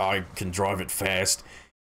it, I can drive it fast?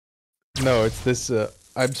 No, it's this,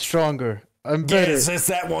 I'm stronger. I'm better. Yes, it's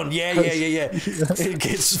that one. Yeah. It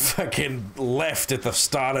gets fucking left at the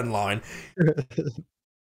starting line.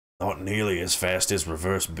 Not nearly as fast as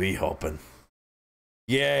reverse B-hopping.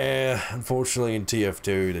 Yeah, unfortunately in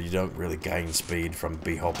TF2 you don't really gain speed from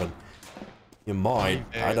B-hopping. You might.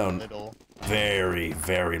 I don't. Little. Very,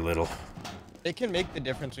 very little. It can make the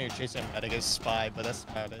difference when you're chasing a medic as spy, but that's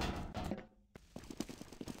about it.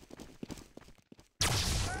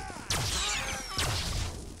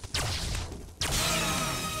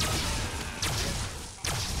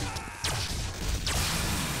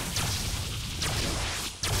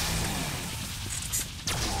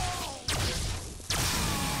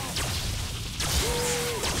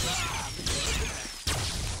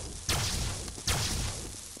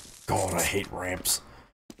 God, I hate ramps.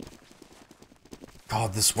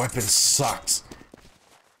 God, this weapon sucks.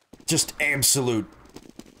 Just absolute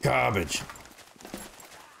garbage.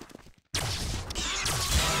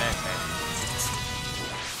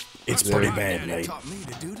 It's pretty bad, mate.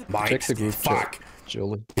 Mate, Check the group fuck. chat,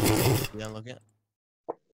 Julie. Yeah, look at.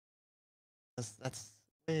 That's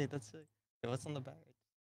wait, that's it. Okay, what's on the back?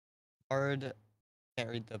 Hard. Can't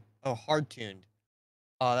read the. Oh, hard tuned.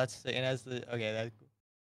 Oh, that's and as the okay that.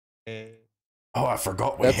 Okay. Oh, I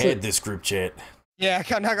forgot we had this group chat. Yeah,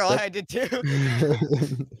 I'm not gonna lie, I did too.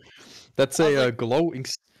 That's a glowing.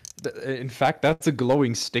 In fact, that's a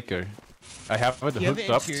glowing sticker. I have it You have hooked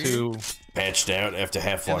it up interior? to. Patched out after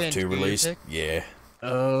Half-Life 2 interior release. pic? Yeah.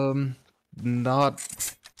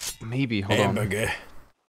 Not. Maybe. Hold on. Hamburger.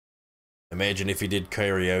 Imagine if he did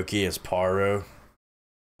karaoke as Pyro.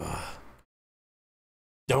 Ugh.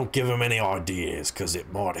 Don't give him any ideas, because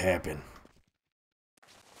it might happen.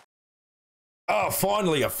 Oh,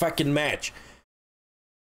 finally, a fucking match.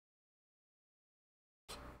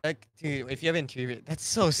 Like, dude, if you have interior, that's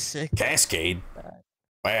so sick. Cascade. I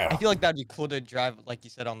Wow. feel like that'd be cool to drive, like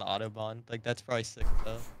you said, on the Autobahn. Like, that's probably sick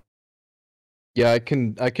though. Yeah, I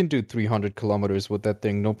can do 300 kilometers with that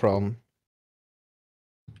thing, no problem.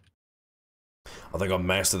 I think I've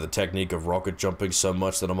mastered the technique of rocket jumping so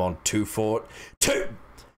much that I'm on 2 fort. 2!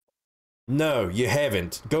 No, you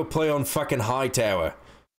haven't. Go play on fucking Hightower.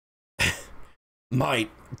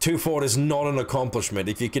 Mate, 2 fort is not an accomplishment.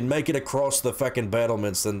 If you can make it across the fucking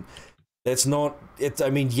battlements, then that's not... I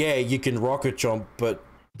mean, yeah, you can rocket jump, but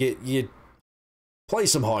you play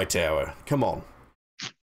some Hightower. Come on.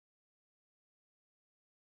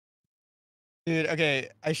 Dude, okay,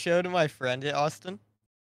 I showed my friend it, Austin.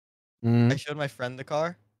 Mm, I showed my friend the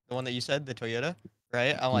car, the one that you said, the Toyota,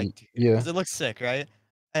 right? I'm like, dude, yeah. 'cause it looks sick, right?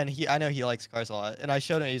 And I know he likes cars a lot. And I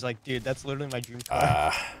showed him, he's like, dude, that's literally my dream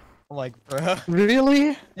car. I'm like, bro.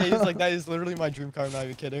 Really? Yeah, he's like, that is literally my dream car. I'm not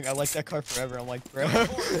even kidding. I like that car forever. I'm like, bro.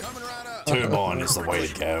 Turbine is the way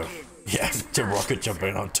to go. Yeah, to rocket jump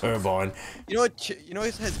in on Turbine. You know what? You know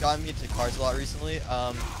what has gotten me into cars a lot recently?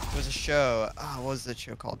 There was a show. What was that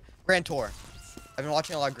show called? Grand Tour. I've been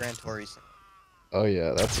watching a lot of Grand Tour recently. Oh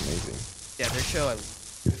yeah, that's amazing. Yeah, their show. I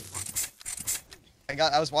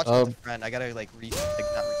was watching with a friend. I gotta like not restart it,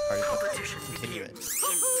 but continue it.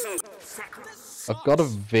 I've got a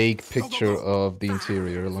vague picture of the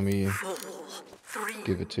interior. Let me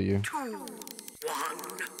give it to you.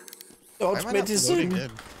 Oh, Why it's am I meant not to loading sing.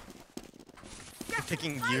 in? It's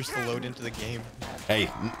taking years to load into the game. Hey,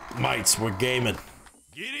 mates, we're gaming.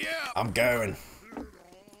 I'm going.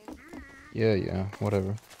 Yeah,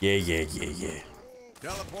 whatever. Yeah.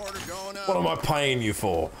 Teleporter going up. What am I paying you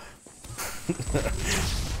for?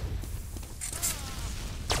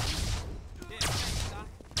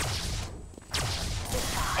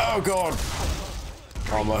 Oh god!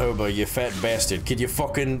 Oh Mahuba, you fat bastard. Could you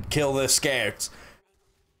fucking kill the scouts?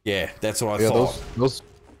 Yeah, that's what I Yeah, thought.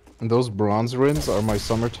 those bronze rims are my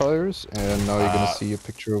summer tires, and now you're gonna see a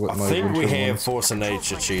picture with I my think we winter have ones. Force of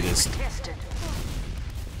Nature cheaters.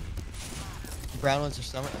 Brown ones are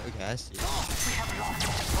summer. Okay, I see.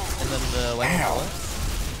 And then the white ones are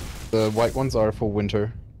what? The white ones are for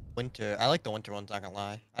winter. Winter. I like the winter ones, not gonna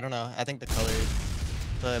lie. I don't know. I think the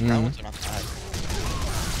brown ones are not bad.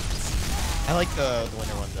 I like the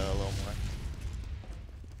winter one though a little more.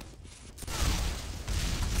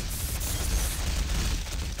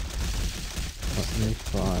 Let me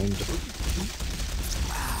find.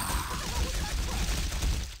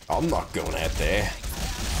 I'm not going out there.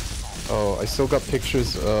 Oh, I still got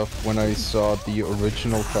pictures of when I saw the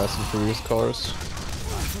original Fast and Furious cars.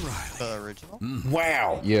 The original?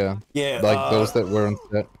 Wow. Yeah. Yeah. Like those that were on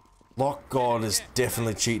set. Lock God is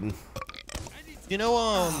definitely cheating. You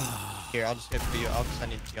know, here, I'll just get for you. I'll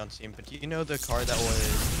send it to you on Steam. But do you know the car that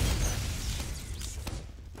was?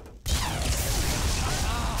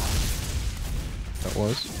 That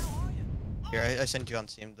was. Here, I sent you on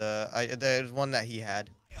Steam. There's one that he had.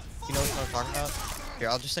 You know what I'm talking about? Here,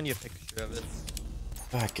 I'll just send you a picture of it.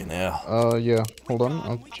 Fucking hell. Yeah. Hold on,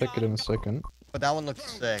 I'll check it in a second. But that one looks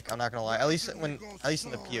sick. I'm not gonna lie. At least in the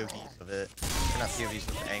POVs of it, or not POVs,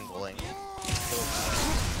 but the angling.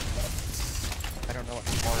 I don't know what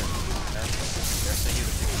car it is. Here, I'll send you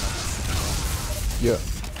the picture. Yeah,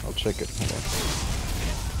 I'll check it. Hold on.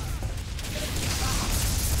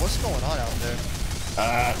 What's going on out there?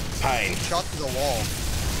 Pain. Shot through the wall.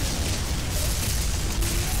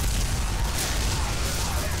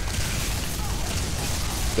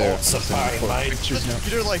 There. What's the I'm sending pain, four mate? pictures now.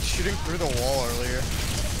 Peter like shooting through the wall earlier.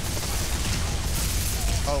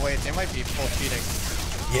 Oh wait, they might be full cheating.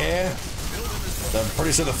 Yeah. I'm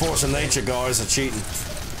pretty sure the Force of Nature guys are cheating.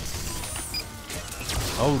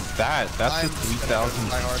 Oh, that's a I'm 3000 gonna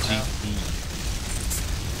go try hard GT.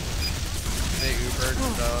 They Ubered,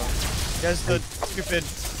 so. Yes, the stupid.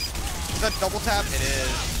 Is that double tap? It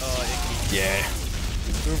is. Icky. Yeah.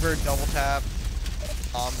 Uber, double tap,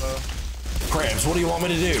 combo. Krabs, what do you want me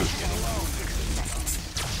to do?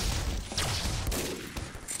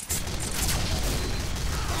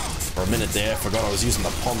 For a minute there, I forgot I was using the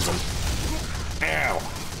Pomson. Ow!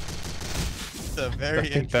 It's a very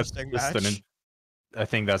interesting match. I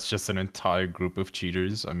think that's just an entire group of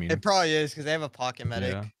cheaters. I mean, It probably is, because they have a pocket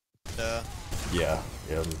medic. Yeah. So, Yeah.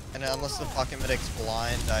 and unless the pocket medic's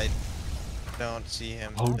blind, I don't see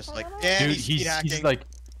him. Oh, Just like, yeah, dude, he's speed hacking. he's like,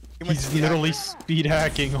 He went he's speed literally hacking. speed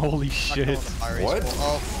hacking. Holy Not shit! going to Pirates What? School.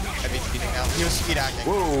 Oh, I mean speeding now. He was speed hacking.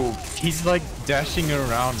 Whoa! He's like dashing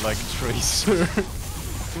around like Tracer.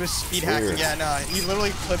 He was speed hacking. Weird. Yeah, no, he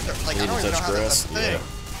literally clipped her. Like, I Need don't to even know touch how that's a grass? thing.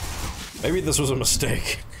 Yeah. Maybe this was a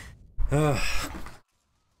mistake. Kind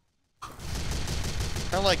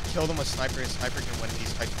of like kill them with sniper. Sniper can win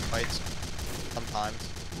these types of fights sometimes.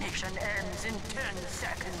 Mission ends in 10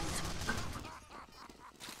 seconds.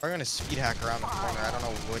 We're gonna speed hack around the corner. I don't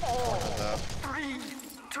know which corner though. 3,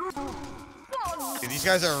 2, 1. Dude, these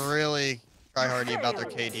guys are really tryhardy about their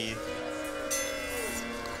KD.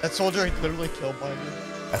 That soldier literally killed by me.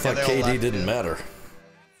 I thought they all KD left, didn't too. matter.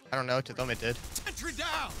 I don't know. To them, it did.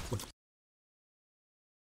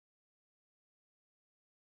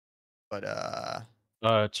 But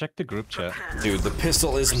Check the group chat. Dude, the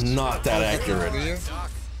pistol is not that accurate.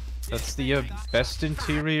 That's the best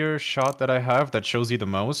interior shot that I have that shows you the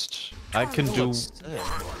most. I can do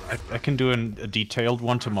I can do a detailed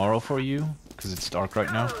one tomorrow for you because it's dark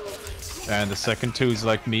right now. And the second two is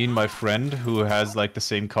like me and my friend who has like the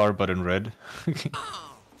same car but in red.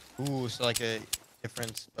 Ooh, so like a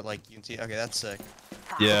difference, but like you can see. Okay, that's sick.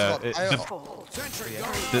 Yeah, Yeah.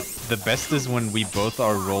 the best is when we both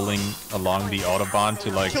are rolling along the autobahn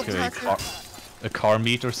to like a car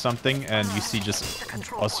meet or something, and you see just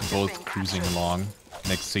us both cruising along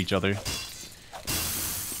next to each other.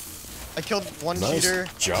 I killed one Nice cheater.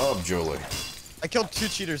 job, Jolie. I killed 2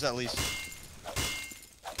 cheaters at least.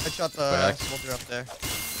 I shot the Back. soldier up there.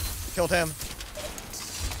 Killed him.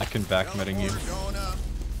 I can back medding you.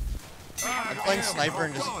 I'm playing sniper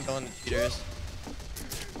and just killing the cheaters.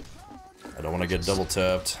 I don't want to get double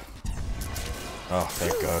tapped. Oh,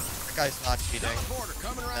 thank God. That guy's not cheating.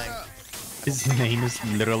 Thanks. His name is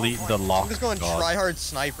literally the Lock I'm just going God. tryhard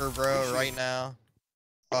sniper, bro, right now.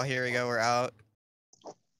 Oh, here we go. We're out.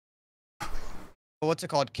 But what's it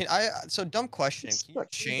called? So dumb question. Can you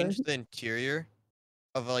change the interior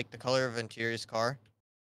of like the color of interior's car?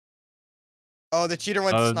 Oh, the cheater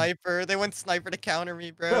went sniper. They went sniper to counter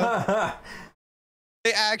me, bro.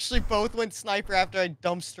 They actually both went sniper after I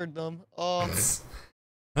dumpstered them. Oh.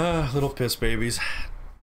 Little piss babies.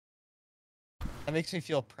 That makes me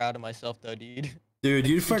feel proud of myself, though, dude. Dude,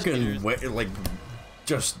 you fucking like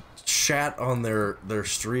just shat on their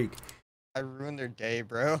streak. I ruined their day,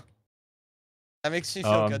 bro. That makes me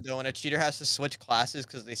feel good though when a cheater has to switch classes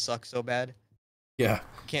because they suck so bad. Yeah.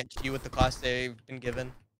 You can't cheat with the class they've been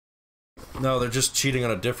given. No, they're just cheating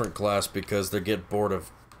on a different class because they get bored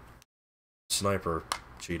of sniper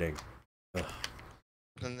cheating. Ugh.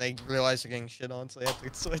 And they realize they're getting shit on, so they have to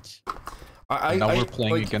switch. Now we're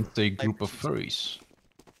playing like- against a group of furries.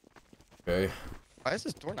 Okay. Why is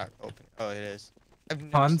this door not open? Oh, it is. I've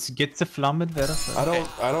never Hans, get the Flammenwerfer.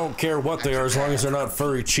 I don't care what they are as long as they're not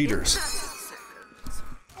furry cheaters.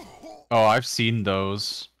 Oh, I've seen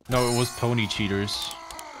those. No, it was pony cheaters.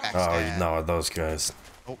 backstab. Oh, no, those guys.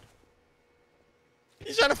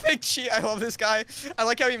 He's trying to fake cheat. I love this guy. I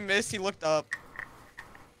like how he missed. He looked up.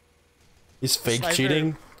 He's fake Sniper.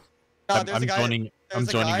 cheating? No, I'm there's a guy- joining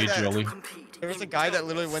there's a you, guy that- Jolly. There was a guy that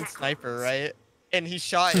literally went sniper, right? And he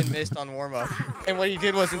shot and missed on warm up. And what he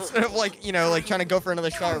did was instead of like, you know, like trying to go for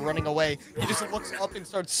another shot or running away, he just looks up and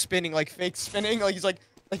starts spinning, like fake spinning. Like he's like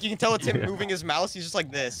you can tell it's him moving his mouse. He's just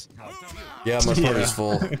like this. Yeah, my party's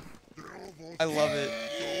full. I love it.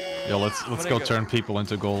 Yeah, let's gonna go go- turn people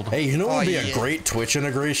into gold. Hey, you know what would be a yeah. great Twitch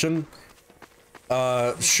integration?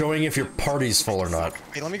 Showing if your party's full or not.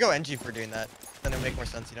 Hey, let me go NG for doing that. Then it'll make more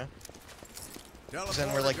sense, you know? 'Cause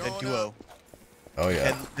then we're like the duo. Oh yeah,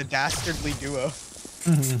 And the dastardly duo.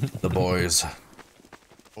 the boys.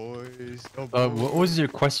 Boys. Oh, What was your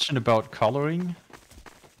question about coloring?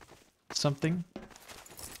 Something?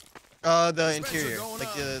 The interior,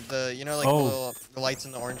 like the you know like Oh. the lights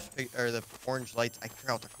in the orange or the orange lights. I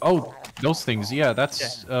forgot what they're Oh, those things. Yeah,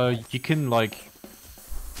 that's you can like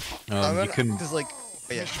you can. Cause like,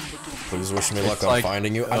 oh, yeah. Please wish me luck It's on like,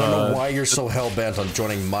 finding you. I don't know why you're so hell bent on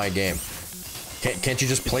joining my game. Can't you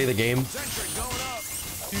just play the game?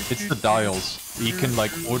 It's the dials. You can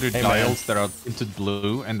like order Hey, dials that are tinted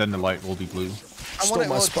blue, and then the light will be blue. I Stole want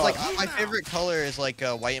my well, it's like spot. my favorite color is like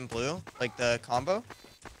white and blue, like the combo,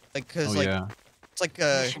 like cause Oh like yeah. it's like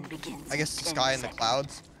I guess the sky and the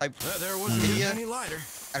clouds type. There wasn't Media. any lighter.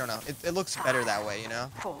 I don't know. It looks better that way, you know.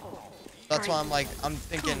 That's why I'm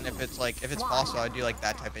thinking if it's possible, I'd do like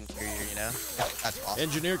that type of interior, you know. If that's possible.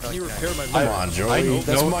 Engineer, can Like, you you know, repair my Come on, Joey.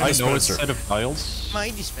 That's my I know a dispenser. set of dials. my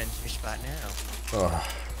dispenser spot now. Ugh.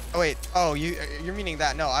 Oh wait. Oh, you're meaning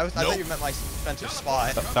that? No, I thought you meant my dispenser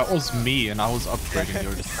spot. That was me, and I was upgrading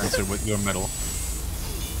your dispenser with your metal.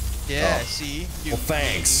 Yeah. Oh. See. You, Well,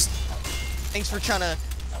 thanks. Thanks for trying to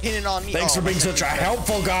pin it on me. Thanks Oh, for my being such a dispenser.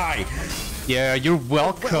 helpful guy. Yeah, you're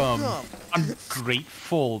welcome. Welcome. I'm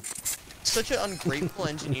grateful. Such an ungrateful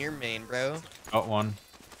engineer, main bro. Got one.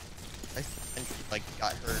 I like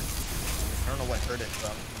got hurt. I don't know what hurt it,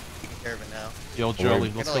 but I'm taking care of it now. Yo, Jolly,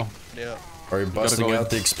 Weird. let's Gotta, go. like, put it up. Are you busting go out in.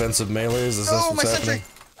 the expensive melees? Is this Oh, my what's sentry!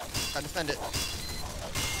 happening? I defend it.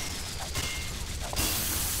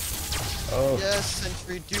 Oh. Yes,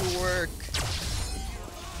 sentry, do work.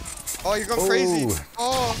 Oh, you're going crazy. Ooh.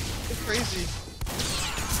 Oh, you're crazy.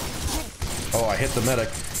 Oh, I hit the medic.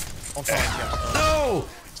 Don't tell him. No!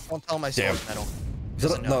 Don't tell him I Damn. stole his metal. Is it-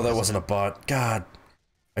 Doesn't know, no, that doesn't wasn't a know. bot. God.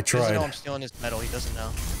 I He doesn't know I'm tried. stealing his metal. He doesn't know.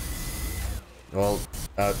 Well,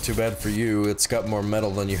 too bad for you. It's got more metal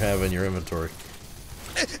than you have in your inventory.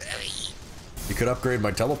 You could upgrade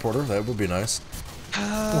my teleporter. That would be nice.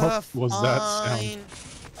 What was that sound? Fine.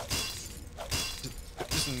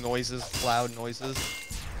 Just noises, loud noises.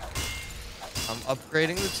 I'm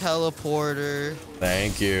upgrading the teleporter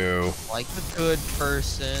Thank you. like a good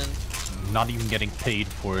person. Not even getting paid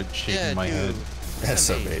for it, shaking Yeah, my dude. head.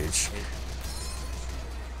 SMH.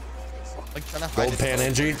 Like trying to hide Gold his pan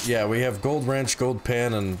teleporter. Engie? Yeah, we have gold ranch, gold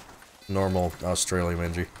pan, and normal Australian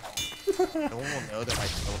Engie. No one will know that my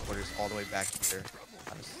teleporter's all the way back here.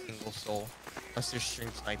 Not a single soul. Unless they're stream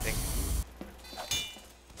sniping.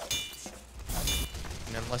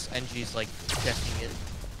 And unless NG's like checking it.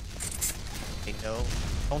 They know.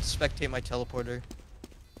 Don't spectate my teleporter.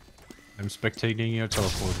 I'm spectating your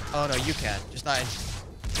teleport. Oh no, you can. Just not NG.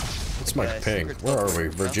 What's my Like, ping? secret Where are we? teleporter, you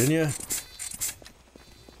know? Virginia?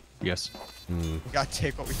 Yes. Hmm. We gotta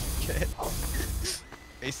take what we can get.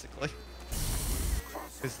 Basically.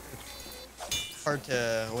 'Cause it's hard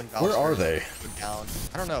to win Where are Valspar's they? go down.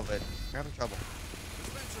 I don't know, but we're having trouble.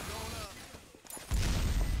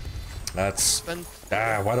 That's... Spend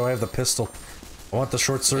why do I have the pistol? I want the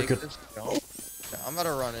short circuit. Yeah, I'm about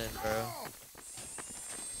to run in, bro.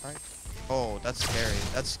 Alright. Oh, that's scary.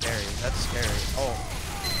 That's scary. That's scary. Oh.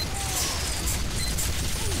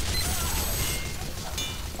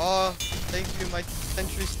 Oh, thank you. My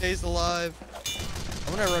sentry stays alive.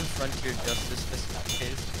 I'm gonna run Frontier Justice just in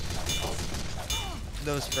case.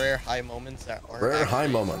 Those rare high moments that are Rare actually high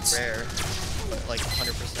moments. Rare, but like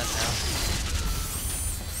 100% now.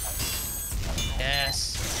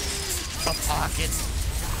 Yes. A pocket.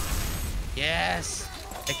 Yes.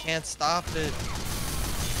 I can't stop it.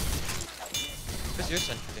 Where's your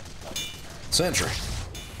sentry?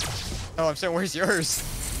 Sentry. Oh, I'm saying, where's yours?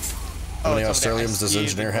 How many it's over there. Australians does I see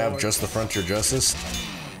Engineer it have? before. Just the Frontier Justice?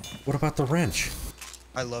 What about the wrench?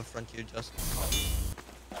 I love Frontier Justice.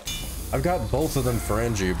 I've got both of them for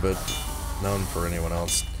Engie, but none for anyone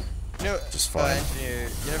else. You know, Just fine. Engineer,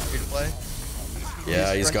 you have free to play? Yeah,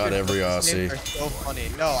 His he's got Frontier every Justice Aussie. names are so funny.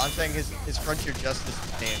 No, I'm saying his Frontier Justice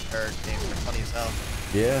names are funny as hell.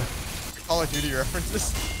 Yeah. Call of Duty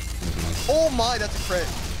references. Oh my, that's a crit.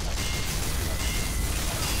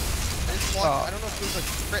 I don't know if it was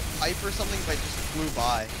a crit pipe or something, but it just flew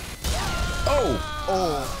by. Oh!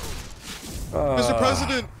 Oh! Mr.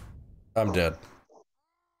 President! I'm dead.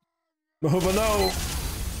 Mahuba, no!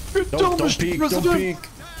 Don't peek, don't peek!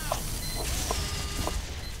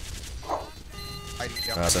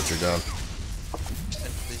 Sentry down.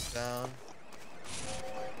 Sentry's down.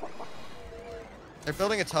 They're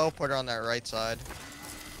building a teleporter on that right side.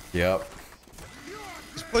 Yep.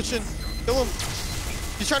 He's pushing. Kill him.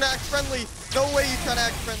 He's trying to act friendly. No way you're trying to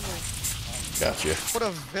act friendly. Gotcha. What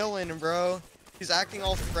a villain, bro. He's acting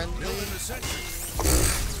all friendly.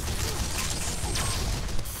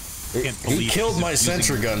 He killed my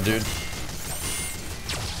sentry gun, dude.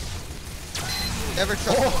 Never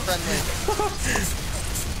trust a friendly.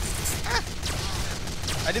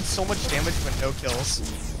 I did so much damage with no kills.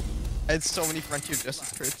 I had so many Frontier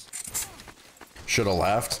Justice crits. Should've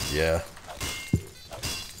laughed. Yeah.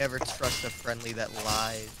 Never trust a friendly that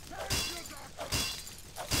lies.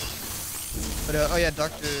 But oh yeah,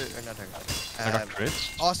 Doctor or not Doctor. I got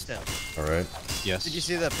crits. Austin. All right. Yes. Did you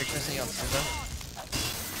see the picture I sent you on Suza?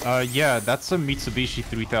 Yeah, that's a Mitsubishi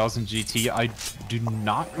 3000 GT. I do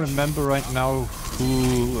not remember right now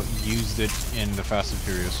who used it in the Fast and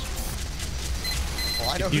Furious. Well,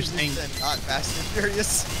 I know If you who's think- not Fast and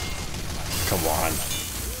Furious. Come on.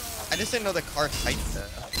 I just didn't know the car type though.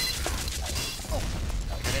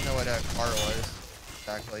 I didn't know what a car was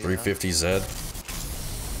exactly. 350Z.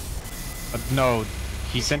 No,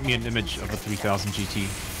 he sent me an image of a 3000 GT.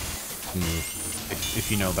 If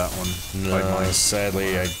you know that one. by No, mind.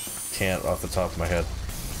 sadly, I can't off the top of my head.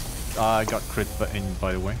 I got crit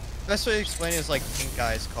by the way. Best way to explain it is like Pink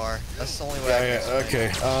Guy's car. That's the only way I Yeah, can yeah, explain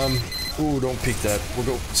it. okay. Ooh, don't peek that. We'll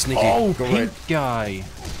go sneaky. Oh, go pink right. guy.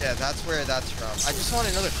 Yeah, that's where that's from. I just want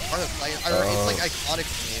another car. It's like iconic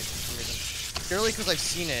to me for some reason. Purely because I've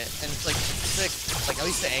seen it, and it's like sick. Like at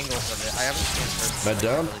least the angles of it. I haven't seen it first. Med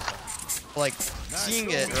down? Like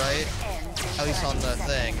seeing it, right? At least on the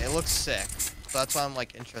thing, it looks sick. So that's why I'm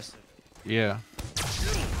like interested. Yeah.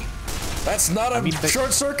 That's not a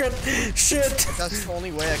short circuit. Shit. That's the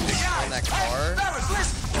only way I can explain that car.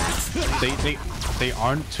 They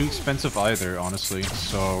aren't too expensive either, honestly.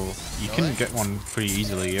 So you can get one pretty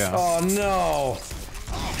easily. Yeah. Oh no.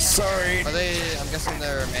 Sorry. Are they? I'm guessing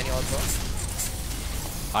they're manual as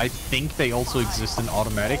well. I think they also exist in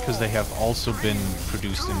automatic because they have also been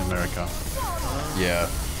produced in America. Yeah.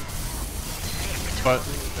 But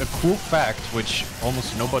a cool fact, which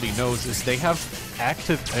almost nobody knows, is they have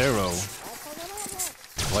active aero.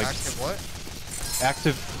 Like Active what?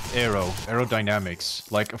 active aerodynamics,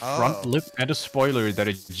 like a front lip and a spoiler that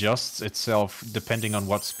adjusts itself depending on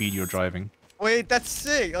what speed you're driving. Wait, that's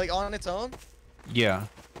sick. Like on its own? Yeah.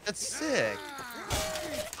 That's sick.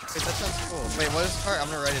 Wait, that sounds cool. Wait, what is the car? I'm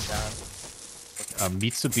gonna write it down. A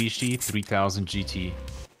Mitsubishi 3000 GT.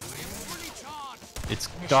 It's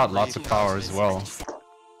got lots of power as well.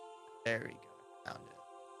 There we go. Found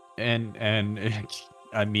it. And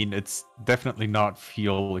I mean, it's definitely not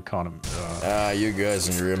fuel economy. You guys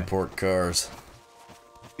and your import cars.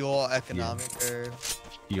 Fuel economic or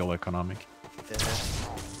Fuel economic. yeah.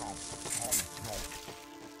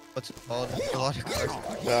 What's it called? A lot of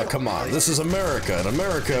cars. Come on, this is America. In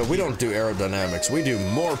America, we don't do aerodynamics. We do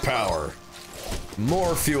more power,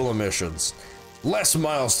 more fuel emissions, less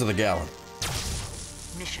miles to the gallon,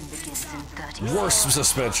 Mission begins in 30 worse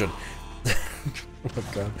suspension. Oh my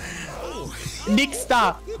god.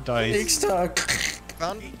 Nixta! Dice. Next time.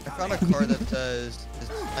 I found a car that says is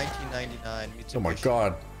 1999 Mitsubishi Oh my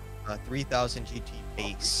god. 3000 GT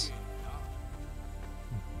base.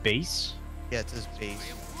 Base? Yeah, it says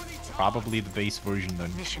base. Probably the base version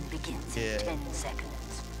then, Mission begins Yeah. in 10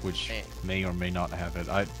 seconds. which may or may not have it.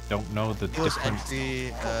 I don't know the Keyless difference.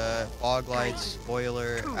 entry, fog lights,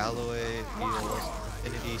 spoiler, alloy, wheels,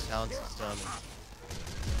 infinity sound system.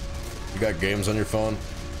 You got games on your phone?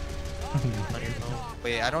 On your phone.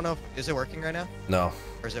 Wait, I don't know. Is it working right now? No.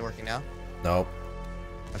 Or is it working now? Nope.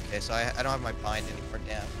 Okay, so I don't have my bind anymore.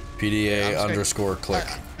 Damn. PDA I'm underscore click.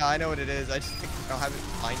 No, I know what it is. I just don't have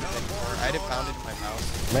it binded anymore. I had it bounded in my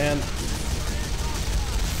mouse. Man.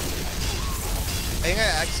 think I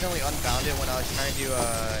accidentally unbound it when I was trying to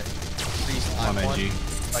freeze Come on, time one. NG.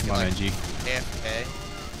 So I Come could, on, like, NG. AFK.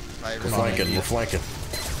 We're flanking. We're flanking.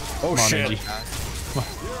 Oh Come on, shit! NG.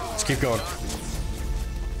 Let's keep going.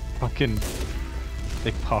 Fucking.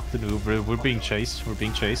 They popped an Uber. We're being chased. We're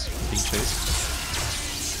being chased. We're being chased.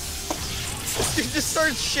 He just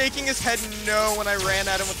started shaking his head no when I ran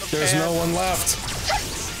at him with the There's pan. no one left.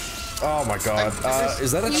 Oh my god.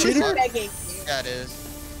 Is that a cheater? Yeah, it is.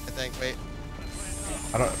 I think. Wait.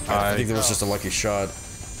 I think that was just a lucky shot.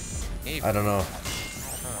 Maybe. I don't know.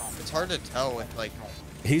 It's hard to tell with like.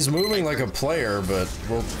 He's moving like a player, but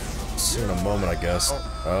we'll see in a moment, I guess.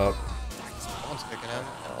 Someone's picking him.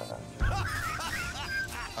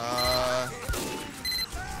 Oh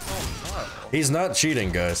no. He's not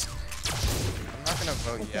cheating, guys. I'm not gonna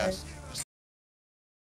vote yes.